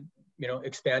really, you know,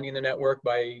 expanding the network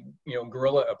by, you know,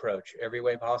 guerrilla approach every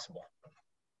way possible.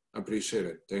 Appreciate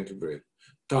it. Thank you, Britt.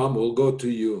 Tom, we'll go to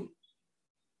you.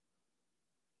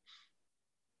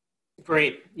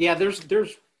 Great. Yeah, there's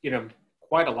you know,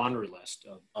 quite a laundry list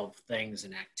of things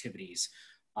and activities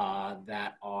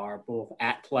that are both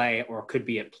at play or could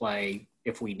be at play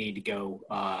if we need to go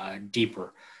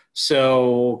deeper.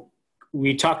 So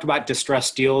we talked about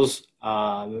distressed deals.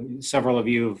 Several of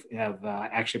you have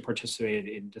actually participated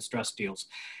in distressed deals.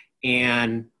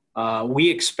 And we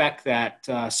expect that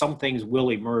some things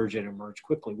will emerge and emerge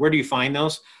quickly. Where do you find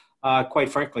those? Quite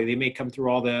frankly, they may come through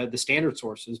all the standard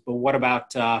sources, but what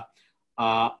about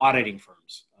auditing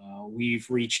firms? We've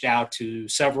reached out to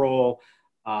several,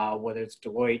 whether it's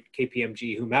Deloitte,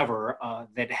 KPMG, whomever,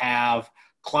 that have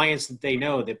clients that they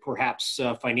know that perhaps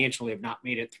financially have not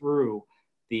made it through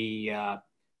the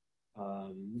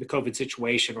COVID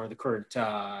situation or the current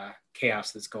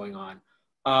chaos that's going on.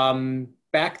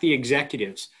 Back the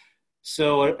executives.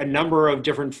 So a number of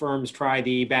different firms try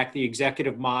the back the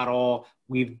executive model.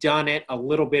 We've done it a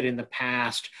little bit in the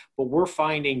past, but we're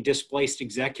finding displaced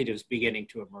executives beginning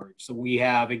to emerge. So we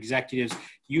have executives,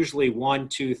 usually 1,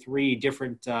 2, 3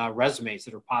 different resumes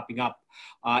that are popping up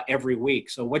every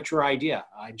week. So what's your idea?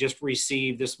 I just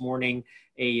received this morning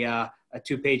a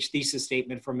 2-page thesis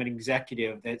statement from an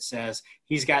executive that says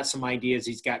he's got some ideas.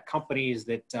 He's got companies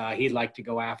that he'd like to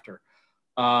go after.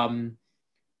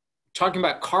 Talking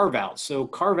about carve-outs. So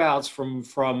carve-outs from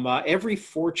every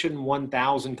Fortune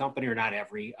 1000 company, or not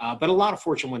every, but a lot of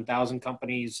Fortune 1000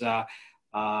 companies have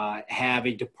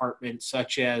a department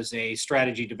such as a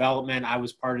strategy development. I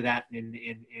was part of that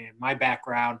in my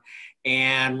background,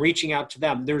 and reaching out to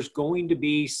them. There's going to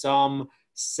be some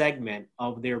segment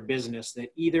of their business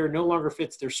that either no longer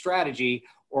fits their strategy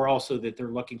or also that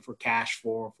they're looking for cash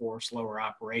for slower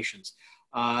operations.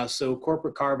 So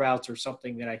corporate carve-outs are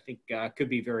something that I think could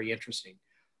be very interesting.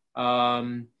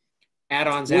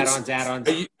 Add-ons.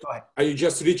 Are you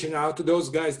just reaching out to those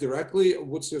guys directly?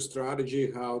 What's your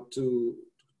strategy? How to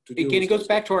do Again, it goes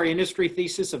back to our industry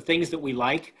thesis of things that we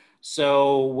like.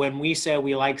 So when we say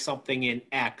we like something in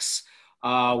X,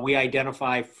 we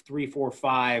identify 3, 4,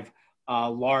 5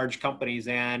 large companies.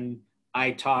 And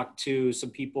I talked to some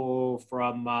people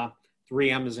from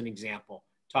 3M as an example,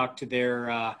 talked to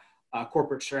their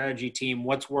corporate strategy team,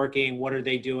 what's working, what are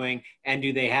they doing, and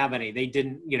do they have any? They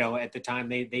didn't, you know, at the time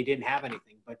they didn't have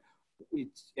anything, but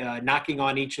it's, knocking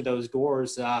on each of those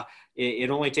doors, it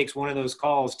only takes one of those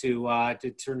calls to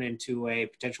turn into a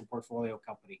potential portfolio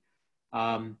company.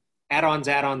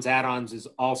 Add-ons is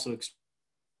also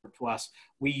to us.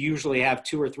 We usually have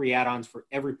 2 or 3 add-ons for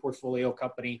every portfolio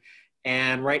company.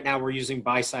 And right now we're using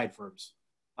buy-side firms,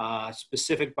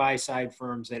 specific buy-side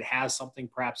firms that has something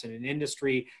perhaps in an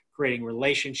industry, creating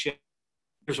relationships.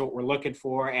 Here's what we're looking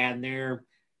for. And they're,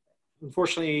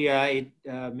 unfortunately,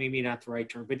 maybe not the right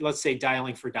term, but let's say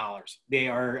dialing for dollars. They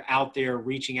are out there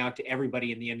reaching out to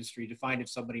everybody in the industry to find if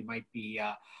somebody might be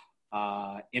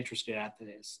interested at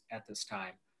this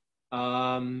time.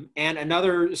 And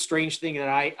another strange thing that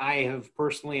I have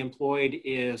personally employed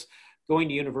is going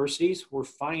to universities. We're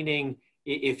finding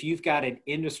if you've got an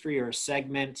industry or a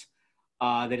segment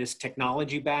that is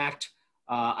technology backed,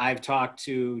 I've talked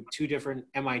to 2 different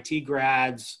MIT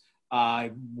grads,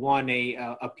 one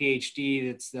a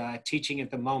PhD that's teaching at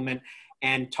the moment,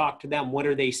 and talk to them. What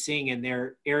are they seeing in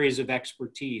their areas of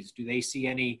expertise? Do they see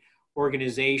any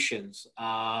organizations?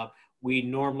 We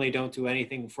normally don't do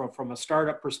anything from a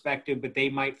startup perspective, but they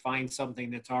might find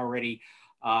something that's already,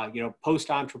 you know,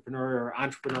 post-entrepreneur or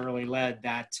entrepreneurially led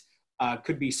that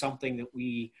could be something that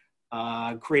we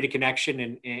create a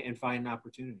connection and find an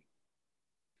opportunity.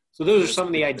 So those are some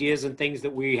of the ideas and things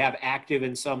that we have active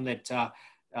and some that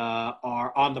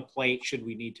are on the plate should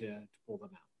we need to pull them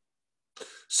out.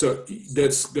 So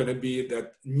that's going to be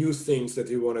that new things that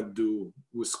you want to do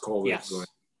with COVID. Yes. Going.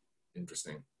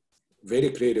 Interesting.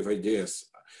 Very creative ideas.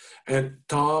 And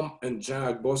Tom and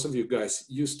Jack, both of you guys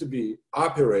used to be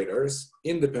operators,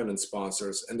 independent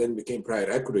sponsors, and then became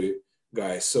private equity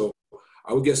guys. So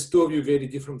I would guess 2 of you very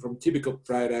different from typical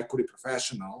private equity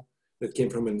professional that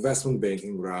came from investment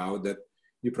banking route, that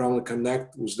you probably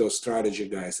connect with those strategy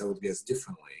guys, I would guess,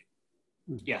 differently.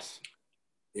 Yes.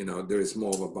 You know, there is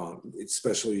more of a bond,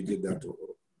 especially you did that.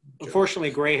 Unfortunately,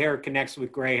 gray hair connects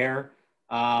with gray hair.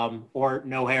 Or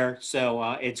no hair. So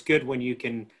it's good when you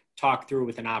can talk through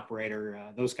with an operator,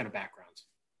 those kind of backgrounds.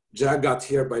 Jack got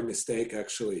here by mistake,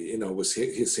 actually, you know, with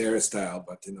his hairstyle,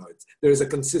 but, you know, there's a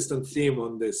consistent theme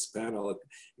on this panel,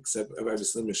 except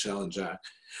obviously Michelle and Jack.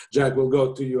 Jack, we'll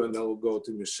go to you and then we'll go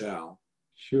to Michelle.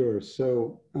 Sure.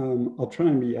 So I'll try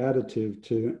and be additive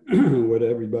to what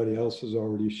everybody else has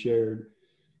already shared.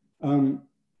 Lou,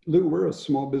 we're a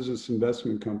small business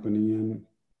investment company, and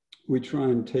we try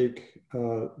and take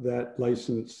that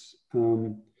license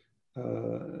and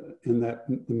that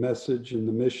the message and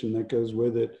the mission that goes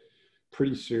with it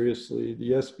pretty seriously.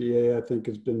 The SBA, I think,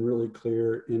 has been really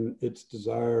clear in its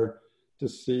desire to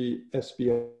see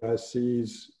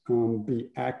SBICs be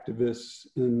activists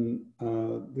in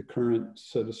the current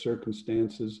set of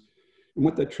circumstances. And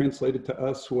what that translated to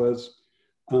us was,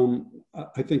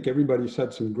 I think everybody's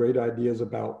had some great ideas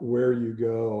about where you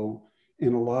go.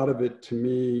 And a lot of it, to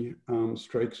me,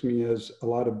 strikes me as a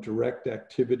lot of direct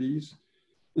activities.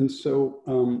 And so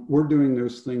we're doing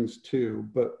those things too.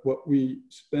 But what we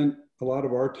spent a lot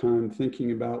of our time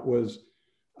thinking about was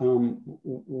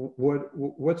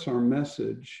what's our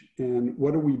message and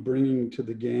what are we bringing to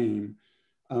the game?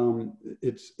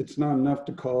 It's not enough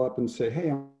to call up and say,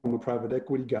 hey, I'm a private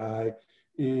equity guy,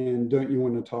 and don't you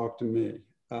want to talk to me?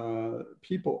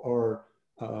 People are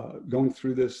going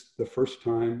through this the first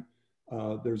time.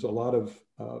 There's a lot of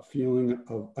feeling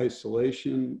of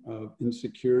isolation, of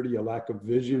insecurity, a lack of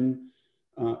vision.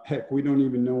 Heck, we don't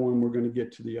even know when we're going to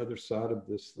get to the other side of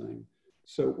this thing.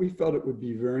 So we felt it would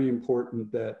be very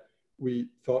important that we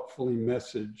thoughtfully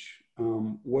message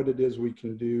what it is we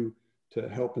can do to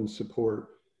help and support.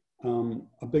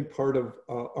 A big part of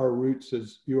our roots,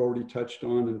 as you already touched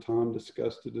on and Tom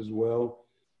discussed it as well,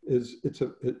 is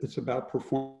it's about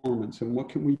performance and what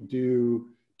can we do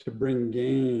to bring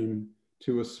gain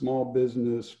to a small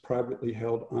business, privately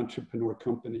held entrepreneur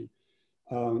company.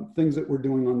 Things that we're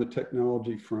doing on the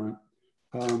technology front.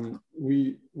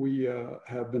 We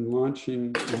have been launching,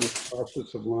 in the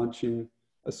process of launching,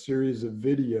 a series of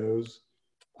videos.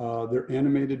 They're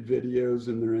animated videos,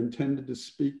 and they're intended to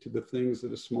speak to the things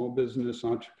that a small business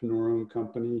entrepreneur-owned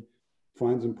company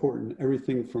finds important.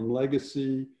 Everything from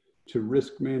legacy to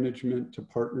risk management to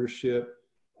partnership,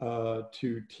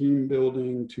 to team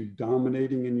building, to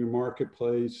dominating in your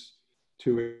marketplace,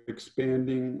 to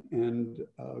expanding and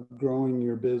growing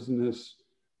your business,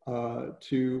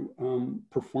 to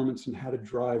performance and how to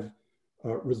drive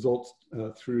results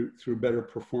through better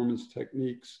performance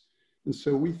techniques. And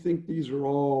so we think these are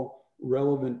all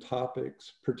relevant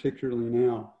topics, particularly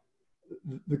now.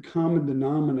 The common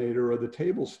denominator or the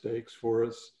table stakes for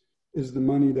us is the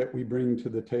money that we bring to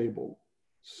the table.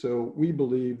 So we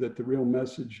believe that the real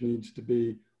message needs to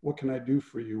be, what can I do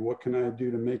for you? What can I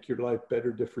do to make your life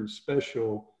better, different,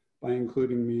 special by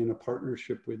including me in a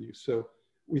partnership with you? So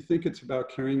we think it's about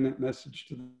carrying that message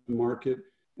to the market,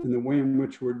 and the way in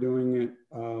which we're doing it,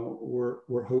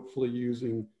 we're hopefully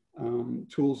using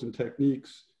tools and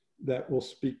techniques that will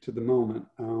speak to the moment,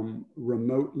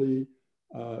 remotely,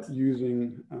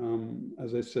 using,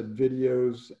 as I said,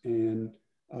 videos and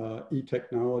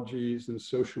e-technologies and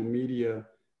social media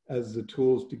as the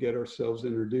tools to get ourselves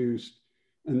introduced.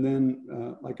 And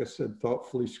then, like I said,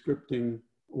 thoughtfully scripting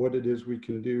what it is we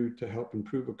can do to help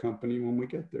improve a company when we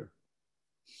get there.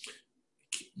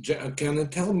 Can you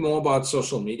tell more about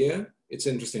social media? It's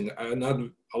interesting. Not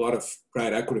a lot of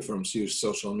private equity firms use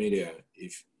social media,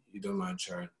 if you don't mind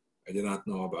sharing. I did not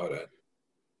know about it.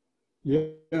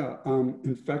 Yeah.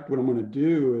 In fact, what I'm going to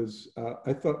do is,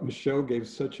 I thought Michelle gave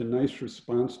such a nice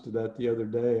response to that the other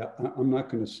day. I'm not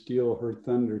going to steal her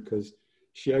thunder because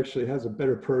she actually has a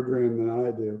better program than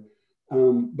I do.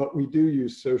 But we do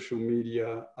use social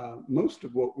media. Most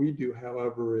of what we do,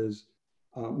 however, is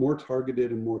more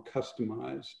targeted and more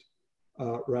customized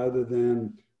rather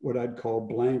than what I'd call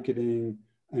blanketing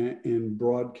and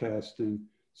broadcasting.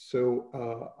 So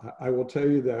I will tell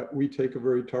you that we take a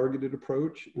very targeted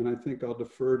approach, and I think I'll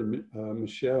defer to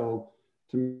Michelle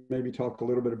to maybe talk a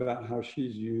little bit about how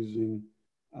she's using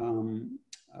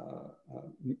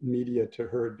media to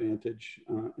her advantage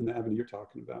in the avenue you're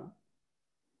talking about.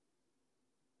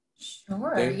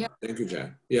 Sure. Thank you,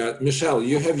 Jan. Yeah, Michelle,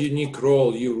 you have a unique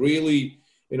role. You really,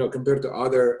 compared to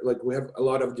other, like we have a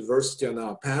lot of diversity on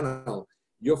our panel,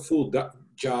 your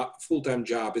full-time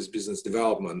job is business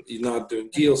development. You're not doing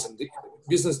deals, and the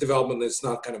business development is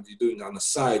not kind of you're doing on the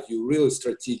side. You're really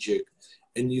strategic,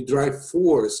 and you drive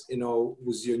force,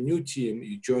 with your new team.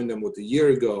 You joined them a year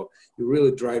ago. You're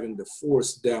really driving the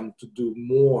force them to do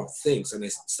more things. And I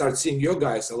start seeing your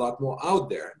guys a lot more out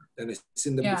there than I've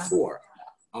seen them before.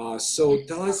 So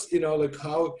tell us,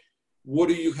 what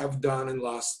do you have done in the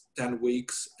last 10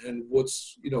 weeks, and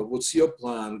what's your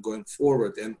plan going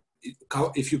forward? And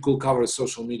if you could cover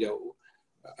social media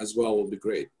as well, would be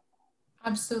great.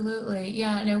 Absolutely.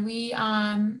 Yeah, no, we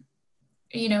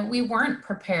weren't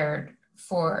prepared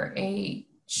for a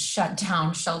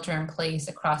shutdown, shelter in place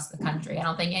across the country. I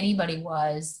don't think anybody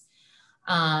was.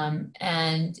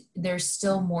 And there's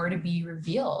still more to be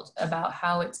revealed about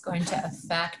how it's going to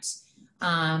affect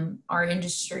our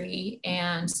industry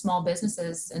and small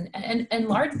businesses and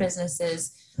large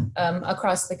businesses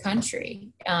across the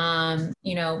country.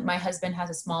 My husband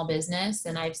has a small business,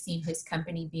 and I've seen his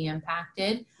company be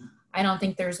impacted. I don't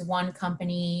think there's one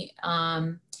company,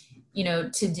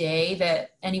 today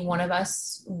that any one of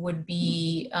us would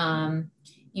be,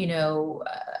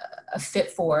 a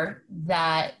fit for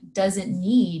that doesn't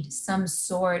need some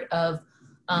sort of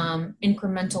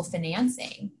incremental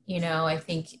financing. I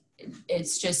think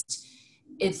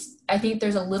I think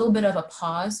there's a little bit of a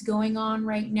pause going on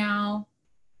right now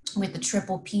with the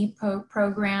PPP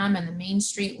program and the Main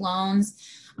Street loans,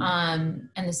 and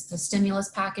the stimulus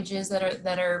packages that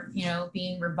are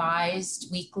being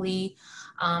revised weekly.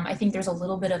 I think there's a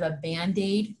little bit of a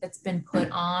Band-Aid that's been put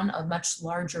on a much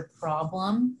larger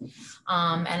problem.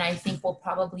 And I think we'll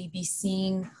probably be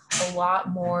seeing a lot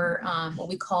more what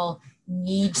we call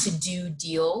need to do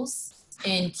deals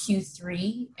in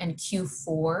Q3 and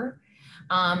Q4.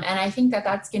 And I think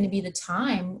that's going to be the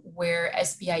time where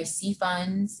SBIC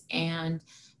funds and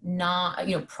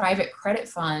private credit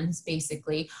funds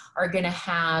basically are going to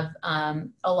have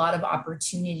a lot of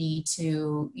opportunity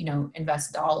to,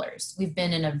 invest dollars. We've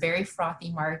been in a very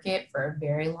frothy market for a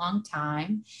very long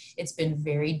time. It's been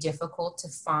very difficult to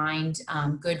find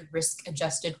good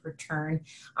risk-adjusted return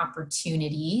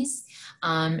opportunities.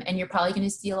 And you're probably going to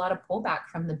see a lot of pullback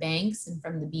from the banks and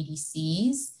from the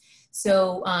BDCs.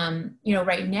 So,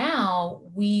 right now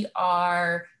we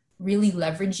are really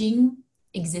leveraging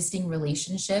existing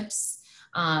relationships.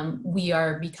 We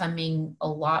are becoming a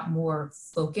lot more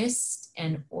focused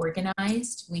and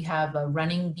organized. We have a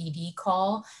running BD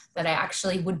call that I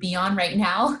actually would be on right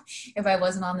now if I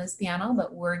wasn't on this panel,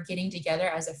 but we're getting together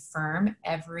as a firm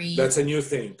every... That's a new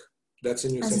thing. This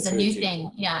is a new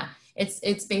thing, yeah.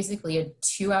 It's basically a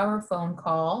 2-hour phone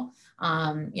call,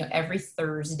 every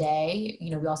Thursday.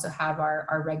 We also have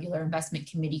our regular investment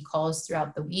committee calls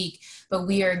throughout the week, but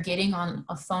we are getting on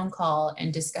a phone call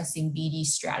and discussing BD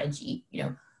strategy,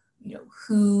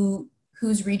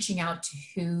 who's reaching out to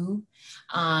who,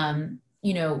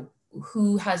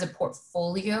 who has a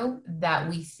portfolio that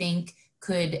we think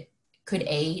could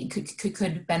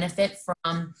benefit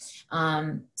from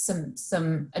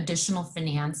some additional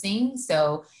financing.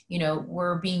 So, you know,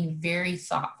 we're being very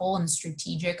thoughtful and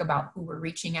strategic about who we're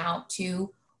reaching out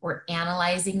to. We're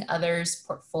analyzing others'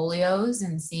 portfolios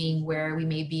and seeing where we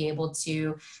may be able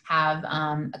to have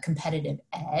a competitive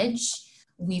edge.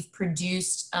 We've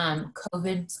produced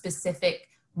COVID-specific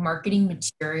marketing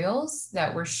materials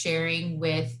that we're sharing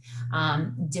with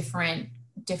different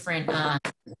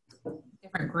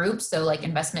groups. So like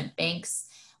investment banks,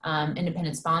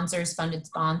 independent sponsors, funded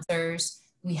sponsors.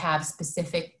 We have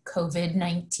specific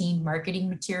COVID-19 marketing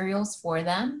materials for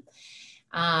them.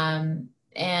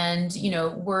 And, you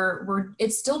know,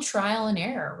 it's still trial and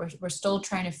error. We're still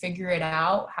trying to figure it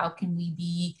out. How can we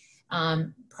be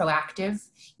proactive?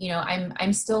 You know,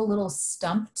 I'm still a little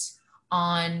stumped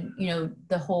on, you know,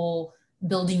 the whole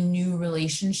building new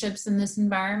relationships in this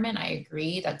environment. I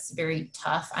agree, that's very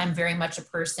tough. I'm very much a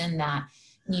person that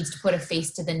needs to put a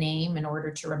face to the name in order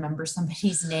to remember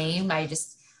somebody's name.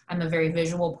 I'm a very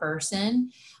visual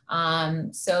person.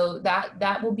 So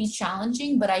that will be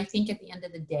challenging, but I think at the end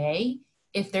of the day,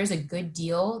 if there's a good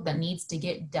deal that needs to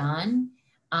get done,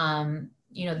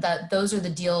 you know, those are the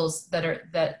deals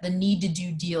that the need to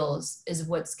do deals is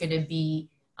what's going to be,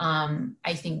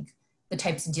 I think, the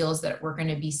types of deals that we're going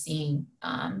to be seeing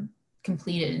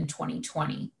completed in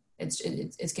 2020. It's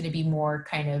going to be more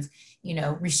kind of, you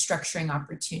know, restructuring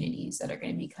opportunities that are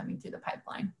going to be coming through the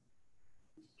pipeline.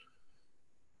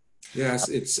 Yes,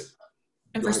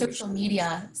 and for social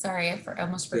media, sorry, I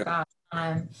almost forgot.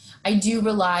 Yeah. I do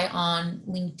rely on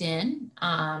LinkedIn.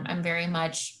 I'm very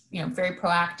much, you know, very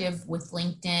proactive with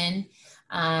LinkedIn.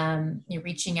 You're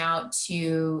reaching out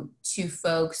to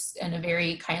folks in a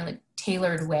very kind of like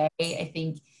tailored way. I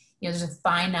think, you know, there's a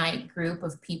finite group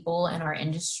of people in our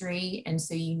industry, and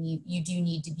so you do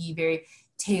need to be very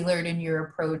tailored in your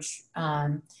approach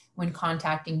when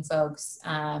contacting folks.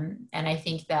 And I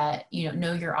think that, you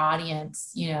know your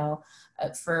audience. You know,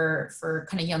 for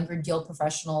kind of younger deal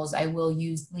professionals, I will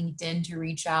use LinkedIn to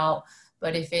reach out.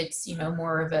 But if it's, you know,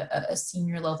 more of a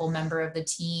senior level member of the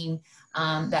team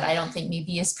that I don't think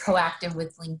maybe is proactive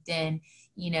with LinkedIn,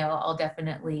 you know, I'll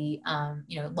definitely,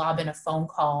 you know, lob in a phone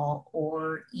call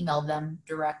or email them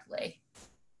directly.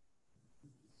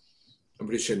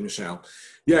 Appreciate it, Michelle.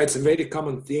 Yeah, it's a very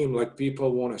common theme. Like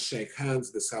people want to shake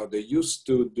hands. That's how they used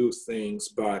to do things.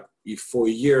 But if for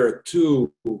a year or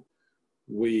two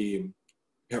we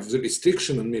have the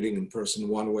restriction on meeting in person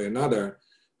one way or another,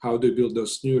 how do you build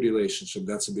those new relationships?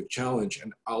 That's a big challenge.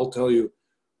 And I'll tell you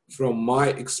from my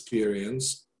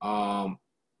experience,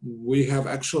 we have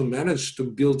actually managed to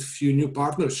build few new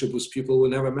partnerships with people we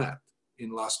never met in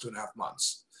the last 2.5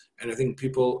 months. And I think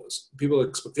people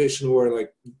expectation were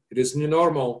like, it is new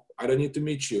normal. I don't need to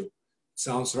meet you.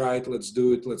 Sounds right. Let's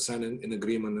do it. Let's sign an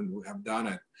agreement, and we have done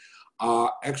it.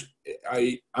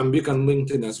 Actually, I'm big on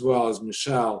LinkedIn as well as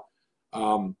Michelle.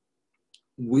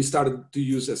 We started to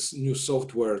use a new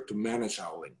software to manage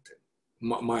our LinkedIn,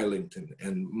 my LinkedIn,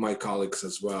 and my colleagues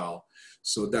as well.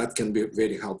 So that can be a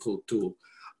very helpful tool.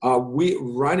 We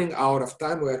running out of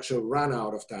time. We actually ran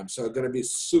out of time. So I'm going to be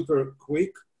super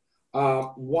quick.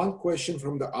 One question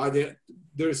from the audience.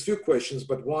 There's a few questions,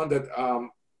 but one that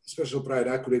special private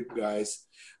equity guys,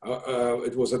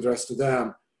 it was addressed to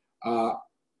them.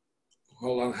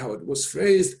 Hold on, how it was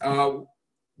phrased.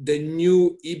 The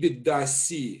new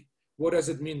EBITDA-C. What does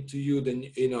it mean to you? Then,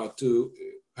 you know,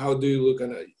 how do you look at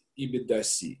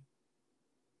EBITDA-C?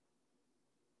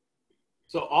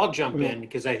 So I'll jump in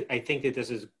because I think that this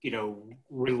is, you know,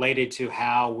 related to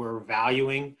how we're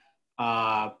valuing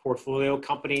portfolio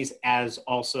companies as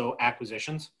also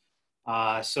acquisitions.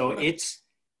 So it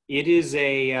is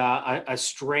a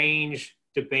strange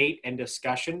debate and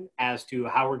discussion as to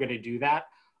how we're going to do that.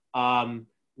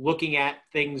 Looking at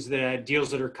things, the deals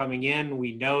that are coming in,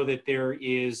 we know that there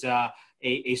is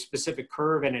a specific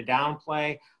curve and a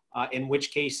downplay. In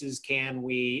which cases can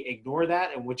we ignore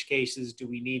that? In which cases do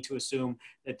we need to assume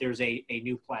that there's a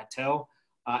new plateau?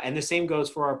 And the same goes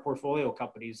for our portfolio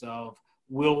companies of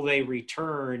will they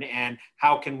return, and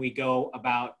how can we go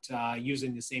about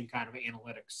using the same kind of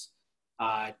analytics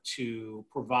to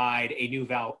provide a new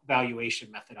valuation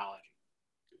methodology.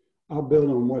 I'll build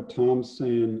on what Tom's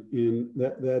saying, and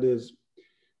that is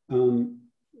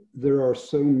there are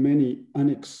so many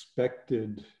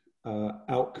unexpected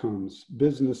outcomes.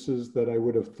 Businesses that I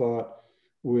would have thought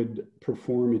would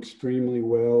perform extremely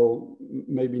well,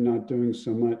 maybe not doing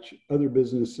so much. Other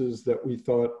businesses that we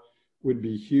thought would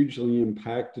be hugely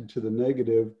impacted to the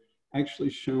negative,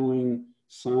 actually showing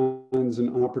signs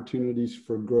and opportunities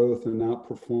for growth and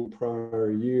outperform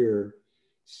prior year.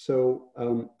 So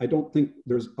I don't think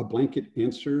there's a blanket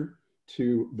answer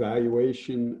to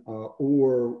valuation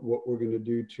or what we're going to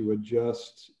do to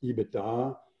adjust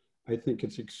EBITDA. I think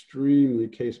it's extremely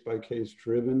case by case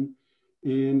driven,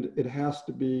 and it has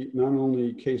to be not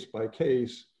only case by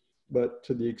case, but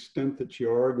to the extent that you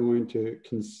are going to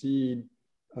concede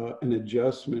an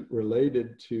adjustment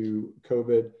related to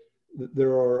COVID,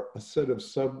 there are a set of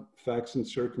sub-facts and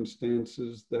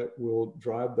circumstances that will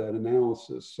drive that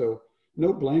analysis. So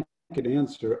no blanket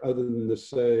answer other than to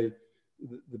say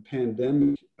the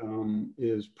pandemic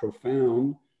is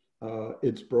profound.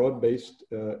 It's broad-based.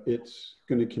 It's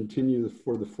going to continue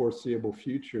for the foreseeable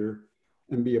future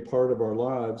and be a part of our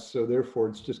lives. So therefore,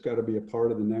 it's just got to be a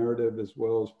part of the narrative as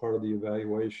well as part of the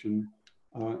evaluation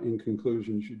and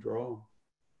conclusions you draw.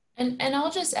 And I'll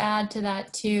just add to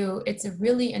that too. It's a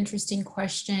really interesting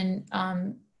question,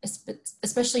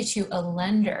 especially to a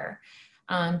lender,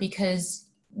 because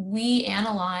we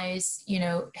analyze,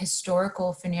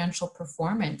 historical financial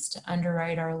performance to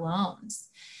underwrite our loans.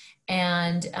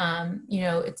 And,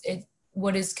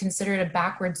 what is considered a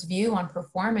backwards view on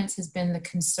performance has been the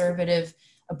conservative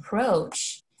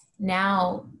approach.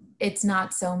 Now, it's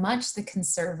not so much the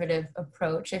conservative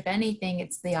approach. If anything,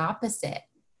 it's the opposite.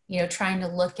 Trying to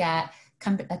look at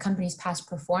a company's past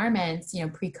performance,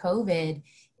 pre-COVID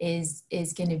is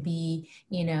going to be,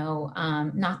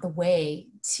 not the way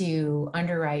to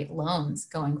underwrite loans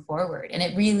going forward. And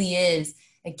it really is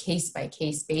a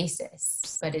case-by-case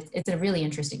basis, but it's a really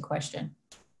interesting question.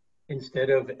 Instead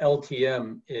of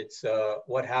LTM, it's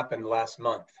what happened last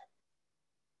month.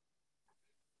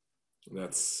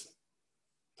 That's,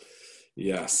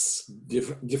 yes,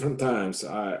 different times.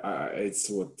 It's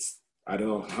what, I don't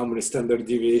know how many standard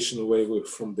deviation away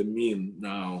from the mean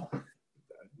now.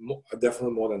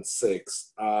 Definitely more than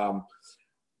 6.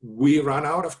 We run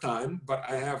out of time, but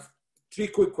I have 3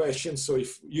 quick questions. So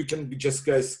if you can just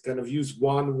guys kind of use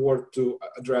one word to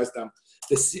address them.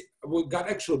 We got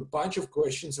actually a bunch of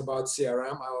questions about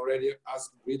CRM. I already asked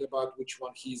Reed about which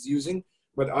one he's using,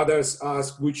 but others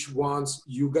ask which ones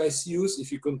you guys use. If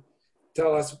you can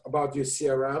tell us about your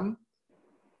CRM,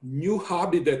 new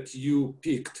hobby that you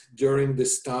picked during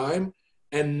this time,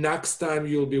 and next time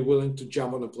you'll be willing to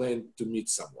jump on a plane to meet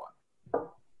someone.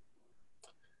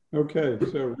 Okay,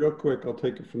 so real quick, I'll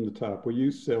take it from the top. We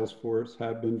use Salesforce,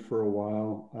 have been for a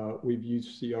while. We've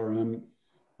used CRM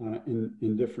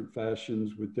in different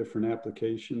fashions with different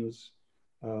applications.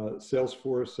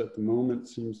 Salesforce at the moment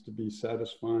seems to be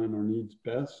satisfying our needs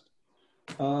best.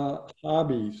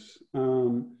 Hobbies.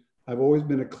 I've always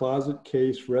been a closet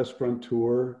case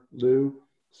restaurateur, Lou.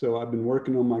 So I've been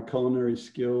working on my culinary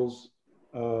skills.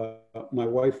 My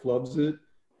wife loves it.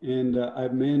 And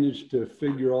I've managed to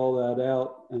figure all that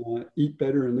out, eat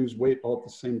better and lose weight all at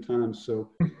the same time. So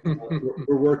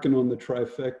we're working on the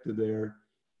trifecta there.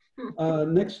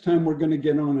 Next time we're going to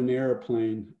get on an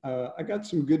airplane. I got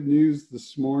some good news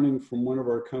this morning from one of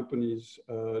our companies,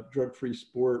 Drug Free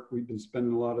Sport. We've been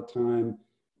spending a lot of time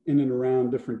in and around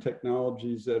different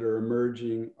technologies that are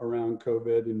emerging around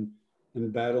COVID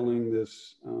and battling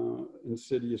this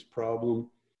insidious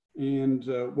problem. And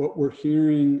what we're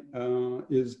hearing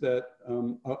is that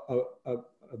a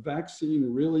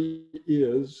vaccine really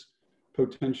is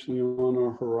potentially on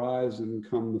our horizon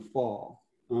come the fall.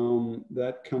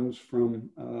 That comes from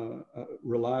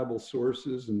reliable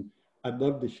sources, and I'd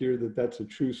love to hear that that's a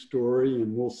true story,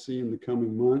 and we'll see in the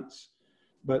coming months.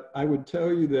 But I would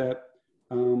tell you that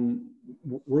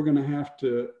we're going to have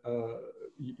to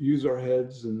use our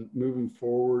heads and moving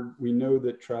forward. We know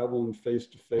that travel and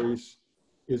face-to-face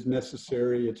is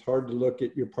necessary. It's hard to look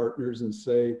at your partners and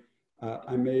say,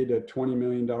 I made a $20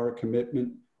 million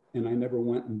commitment and I never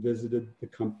went and visited the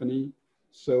company.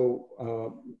 So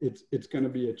it's going to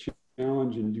be a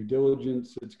challenge in due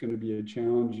diligence. It's going to be a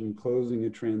challenge in closing a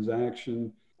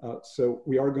transaction. So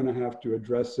we are going to have to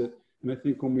address it. And I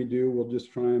think when we do, we'll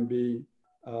just try and be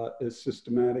as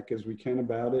systematic as we can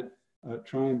about it.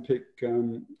 Try and pick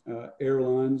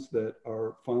airlines that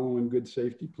are following good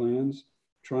safety plans.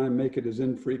 Try and make it as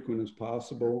infrequent as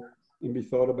possible and be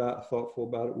thoughtful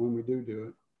about it when we do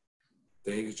it.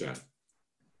 Thank you, John.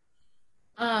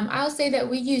 I'll say that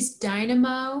we use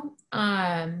Dynamo.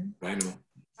 Dynamo.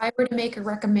 If I were to make a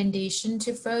recommendation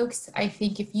to folks, I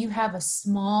think if you have a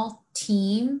small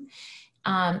team,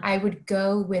 I would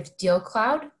go with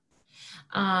DealCloud.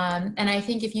 And I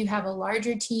think if you have a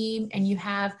larger team and you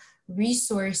have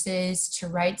resources to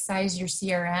right size your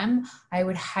CRM, I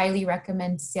would highly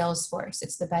recommend Salesforce.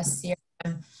 It's the best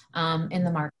CRM in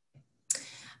the market.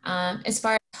 As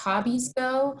far as hobbies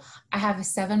go, I have a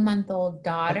 7-month-old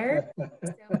daughter.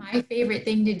 So my favorite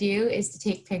thing to do is to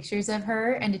take pictures of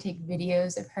her and to take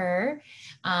videos of her.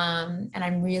 And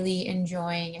I'm really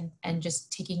enjoying and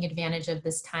just taking advantage of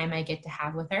this time I get to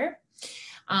have with her.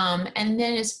 And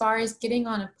then as far as getting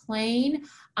on a plane,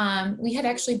 we had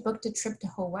actually booked a trip to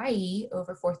Hawaii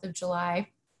over 4th of July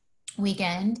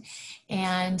weekend.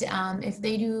 And if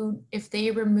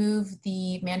they remove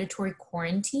the mandatory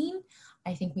quarantine,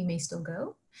 I think we may still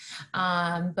go.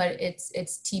 But it's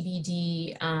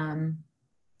TBD.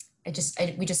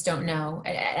 We just don't know.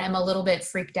 I'm a little bit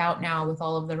freaked out now with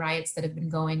all of the riots that have been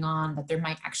going on, that there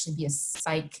might actually be a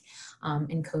spike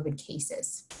in COVID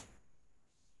cases.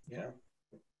 Yeah.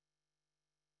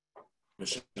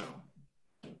 Michelle.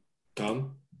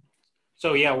 Tom?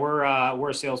 So yeah, we're a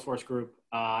Salesforce group.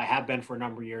 I have been for a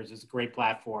number of years. It's a great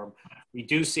platform. We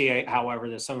do see, however,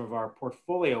 that some of our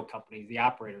portfolio companies, the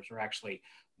operators, are actually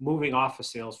moving off of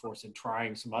Salesforce and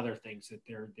trying some other things that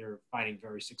they're finding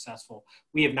very successful.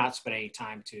 We have not spent any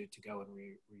time to go and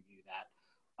review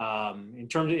that. In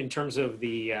terms of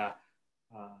the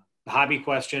hobby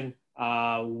question,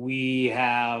 we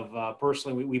have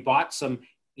personally we bought some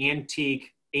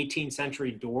antique 18th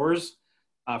century doors.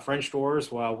 French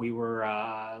doors while we were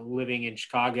living in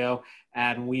Chicago,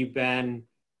 and we've been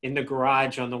in the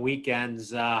garage on the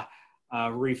weekends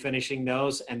refinishing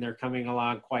those, and they're coming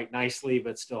along quite nicely,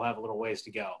 but still have a little ways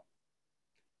to go.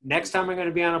 Next time I'm going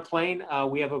to be on a plane,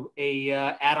 we have a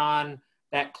add-on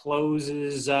that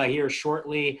closes here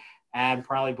shortly, and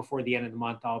probably before the end of the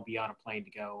month, I'll be on a plane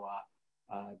to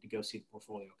go see the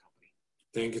portfolio company.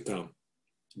 Thank you, Tom.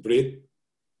 Britt?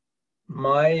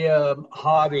 My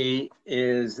hobby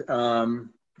is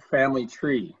family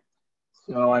tree.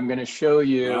 So I'm going to show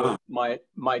you,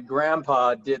 my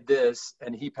grandpa did this,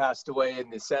 and he passed away in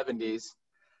the 70s.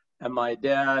 And my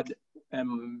dad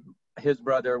and his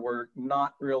brother were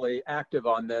not really active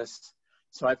on this.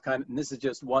 So and this is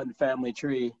just one family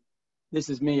tree. This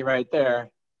is me right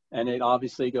there. And it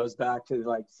obviously goes back to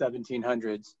like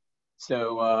 1700s.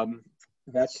 So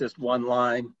that's just one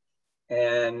line.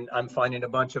 And I'm finding a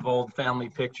bunch of old family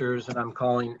pictures, and I'm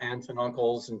calling aunts and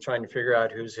uncles and trying to figure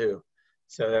out who's who.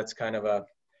 So that's kind of a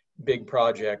big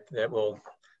project that will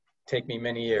take me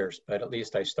many years, but at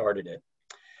least I started it.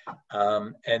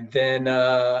 And then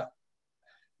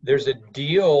there's a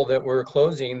deal that we're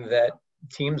closing that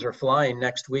teams are flying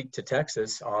next week to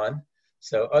Texas on.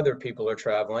 So other people are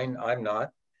traveling, I'm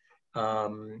not.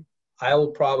 I'll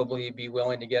probably be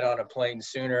willing to get on a plane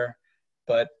sooner,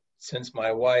 but since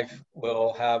my wife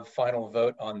will have final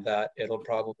vote on that, it'll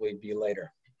probably be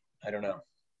later. I don't know.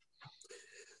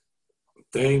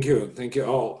 Thank you. Thank you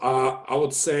all. I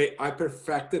would say I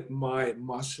perfected my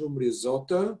mushroom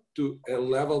risotto to a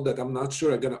level that I'm not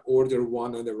sure I'm going to order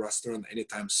one in the restaurant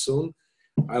anytime soon.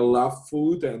 I love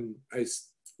food, and I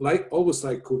always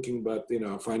like cooking, but,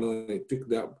 finally I picked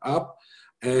that up.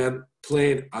 And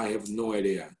plane, I have no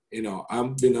idea.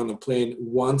 I've been on a plane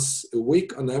once a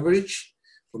week on average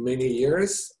for many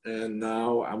years, and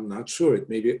now I'm not sure. It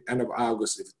may be end of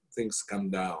August if things come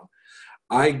down.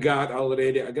 I'm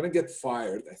gonna get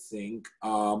fired, I think,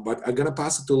 but I'm gonna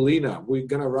pass it to Lena. We're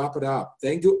gonna wrap it up.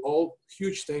 Thank you all,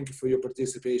 huge thank you for your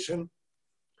participation.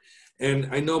 And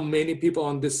I know many people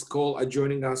on this call are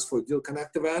joining us for Deal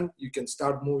Connect event. You can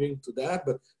start moving to that,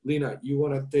 but Lena, you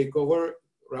wanna take over,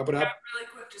 wrap it up? Yeah, really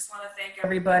quick, just want to thank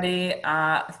everybody.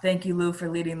 Thank you, Lou, for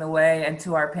leading the way, and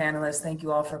to our panelists, thank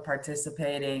you all for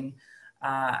participating.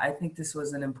 I think this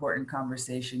was an important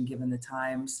conversation given the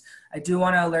times. I do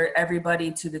want to alert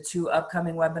everybody to the 2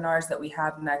 upcoming webinars that we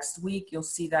have next week. You'll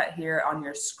see that here on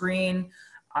your screen.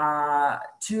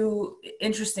 2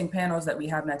 interesting panels that we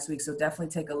have next week, so definitely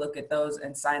take a look at those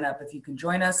and sign up if you can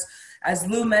join us. As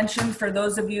Lou mentioned, for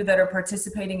those of you that are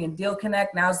participating in Deal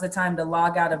Connect, now's the time to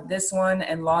log out of this one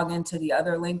and log into the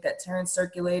other link that Terrence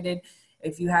circulated.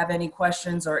 If you have any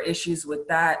questions or issues with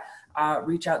that,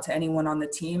 reach out to anyone on the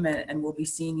team, and we'll be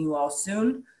seeing you all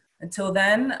soon. Until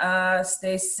then,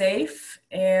 stay safe,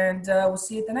 and we'll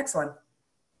see you at the next one.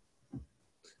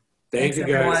 Thanks, you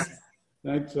guys.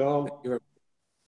 Thanks all. Thank you.